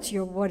reality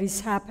of what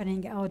is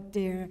happening out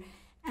there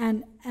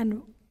and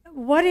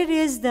what it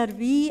is that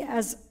we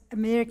as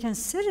American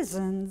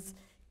citizens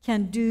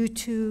can do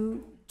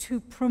to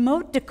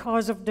promote the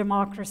cause of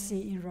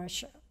democracy in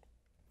Russia?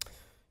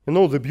 You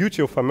know, the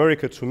beauty of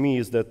America to me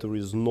is that there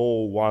is no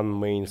one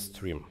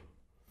mainstream.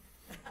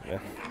 Yeah.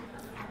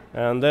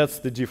 And that's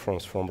the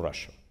difference from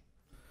Russia.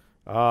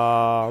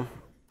 The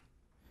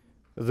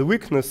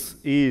weakness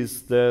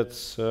is that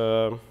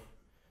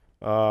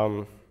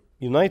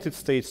United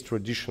States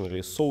traditionally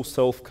is so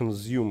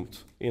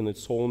self-consumed in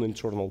its own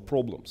internal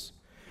problems.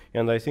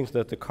 And I think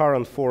that the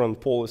current foreign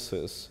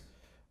policies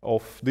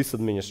of this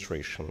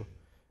administration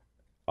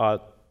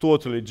are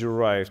totally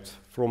derived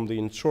from the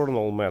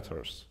internal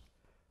matters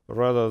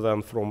rather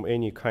than from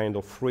any kind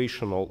of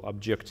rational,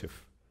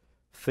 objective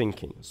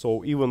thinking.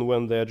 So even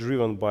when they are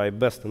driven by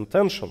best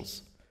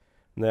intentions,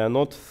 they are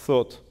not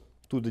thought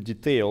to the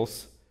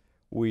details,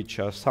 which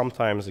are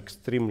sometimes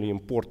extremely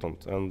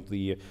important. And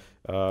the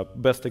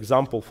best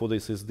example for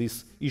this is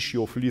this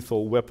issue of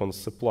lethal weapons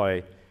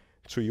supply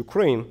to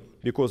Ukraine,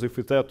 because if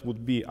that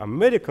would be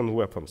American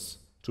weapons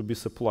to be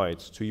supplied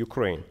to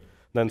Ukraine,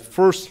 then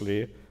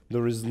firstly,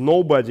 there is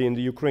nobody in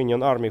the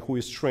Ukrainian army who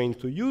is trained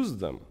to use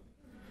them.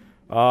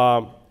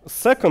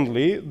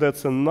 Secondly,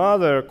 that's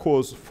another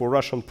cause for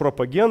Russian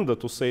propaganda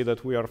to say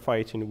that we are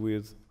fighting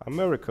with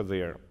America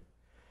there.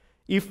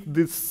 If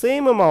the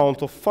same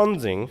amount of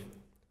funding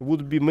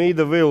would be made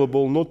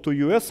available not to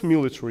US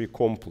military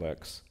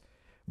complex,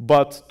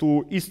 but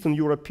to Eastern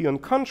European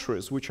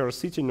countries, which are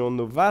sitting on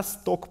the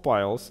vast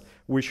stockpiles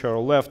which are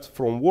left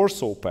from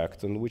Warsaw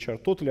Pact and which are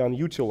totally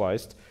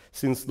unutilized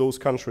since those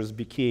countries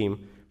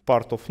became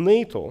part of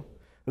NATO,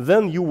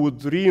 then you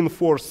would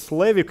reinforce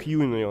Slavic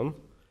Union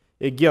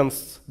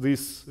against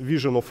this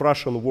vision of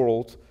Russian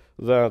world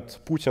that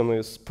Putin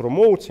is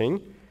promoting,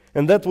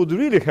 and that would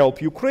really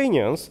help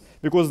Ukrainians,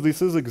 because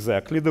this is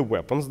exactly the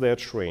weapons they are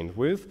trained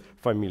with,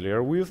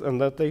 familiar with,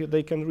 and that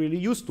they can really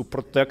use to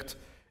protect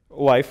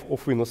life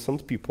of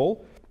innocent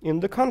people in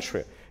the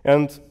country.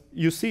 And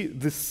you see,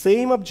 the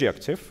same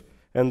objective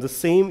and the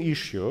same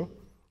issue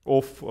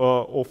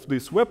of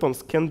these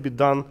weapons can be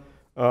done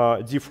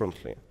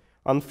differently.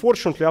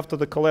 Unfortunately, after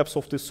the collapse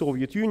of the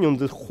Soviet Union,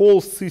 the whole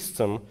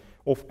system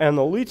of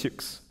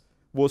analytics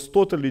was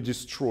totally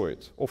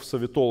destroyed, of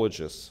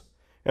Sovietologists.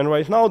 And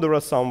right now there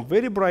are some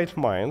very bright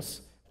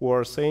minds who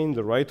are saying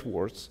the right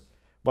words,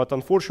 but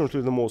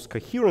unfortunately the most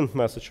coherent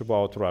message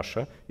about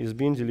Russia is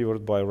being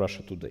delivered by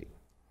Russia Today.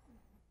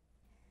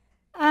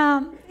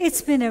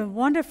 It's been a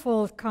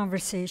wonderful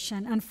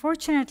conversation.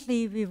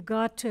 Unfortunately, we've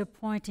got to a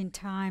point in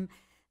time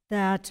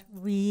that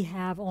we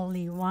have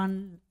only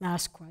one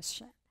last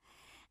question.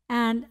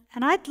 And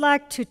I'd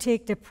like to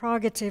take the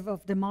prerogative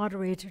of the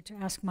moderator to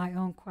ask my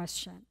own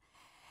question.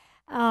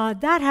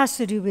 That has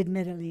to do with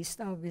Middle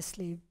East,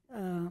 obviously.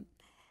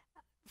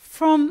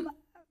 From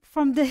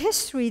the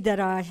history that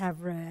I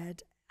have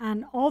read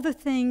and all the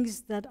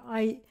things that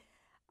I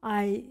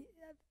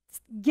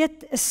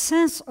get a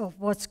sense of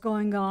what's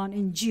going on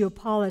in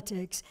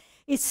geopolitics,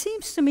 it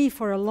seems to me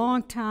for a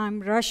long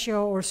time, Russia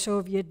or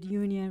Soviet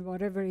Union,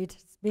 whatever it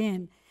has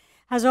been,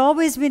 has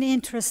always been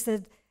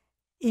interested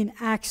in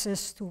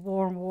access to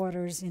warm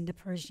waters in the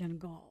Persian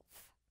Gulf.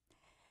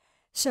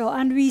 So,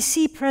 and we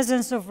see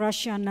presence of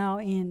Russia now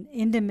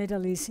in the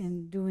Middle East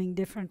in doing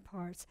different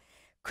parts.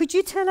 Could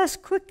you tell us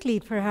quickly,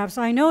 perhaps,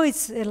 I know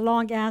it's a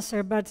long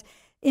answer, but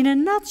in a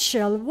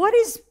nutshell, what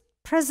is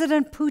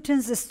President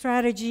Putin's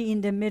strategy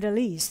in the Middle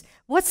East?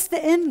 What's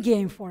the end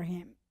game for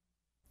him?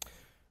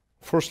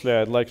 Firstly,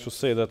 I'd like to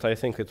say that I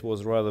think it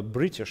was rather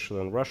British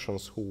than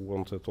Russians who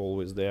wanted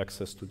always the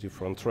access to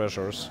different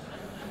treasures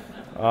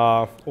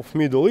of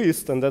Middle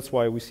East, and that's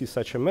why we see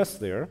such a mess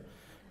there.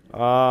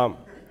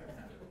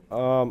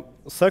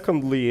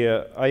 Secondly,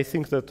 I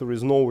think that there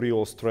is no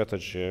real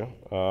strategy,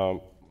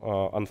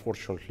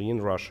 unfortunately,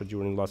 in Russia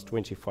during the last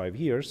 25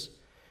 years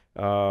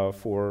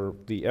for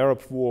the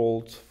Arab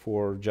world,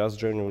 for just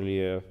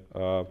generally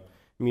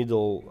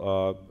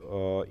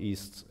Middle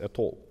East at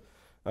all.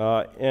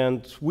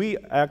 And we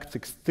act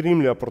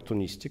extremely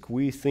opportunistic.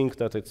 We think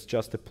that it's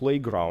just a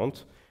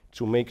playground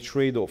to make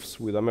trade-offs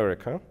with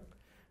America,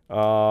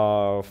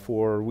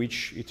 for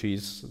which it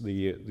is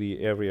the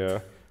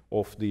area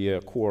of the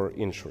core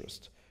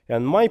interest.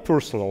 And my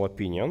personal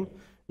opinion,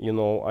 you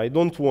know, I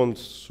don't want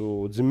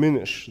to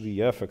diminish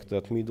the effect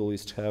that Middle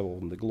East have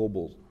on the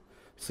global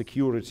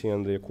security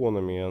and the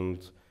economy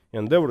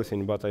and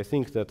everything, but I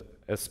think that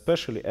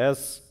especially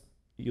as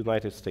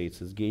United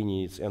States is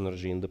gaining its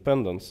energy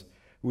independence,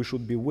 we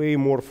should be way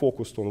more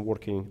focused on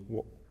working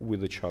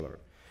with each other.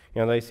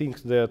 And I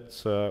think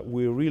that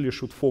we really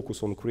should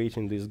focus on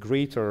creating this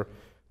greater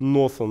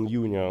Northern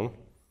Union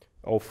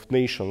of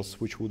nations,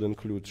 which would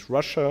include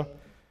Russia,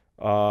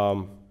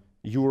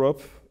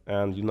 Europe,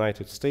 and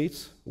United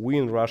States. We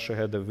in Russia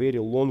had a very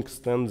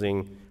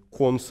long-standing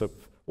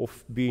concept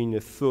of being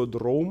a third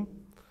Rome.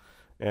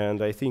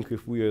 And I think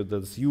if we would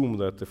assume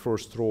that the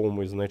first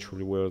Rome is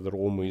naturally where the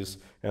Rome is,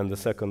 and the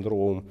second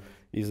Rome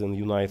is in the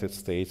United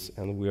States,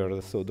 and we are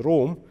the third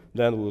Rome,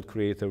 then we would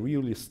create a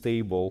really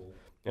stable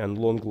and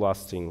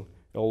long-lasting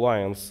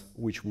alliance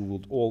which we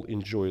would all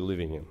enjoy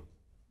living in.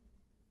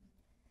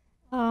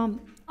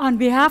 On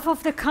behalf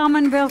of the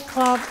Commonwealth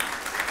Club,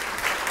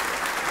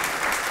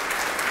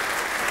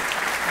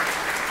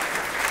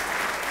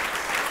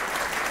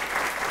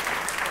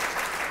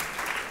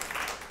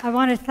 I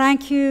want to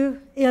thank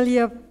you,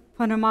 Illya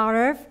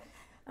Ponomarev,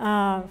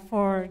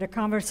 for the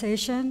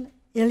conversation.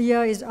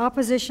 Ilya is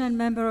opposition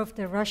member of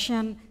the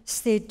Russian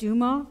State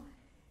Duma.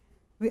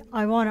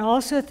 I want to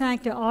also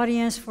thank the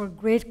audience for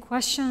great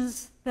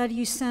questions that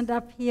you sent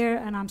up here,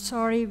 and I'm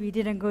sorry we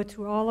didn't go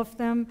through all of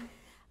them.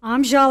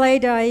 I'm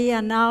Jaleh Dai,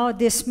 and now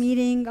this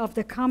meeting of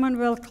the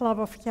Commonwealth Club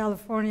of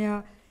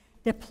California,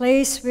 the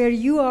place where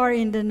you are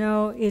in the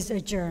know, is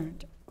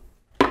adjourned.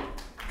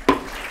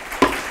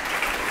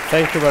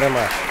 Thank you very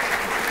much.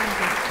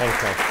 Thank you.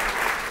 Thank you.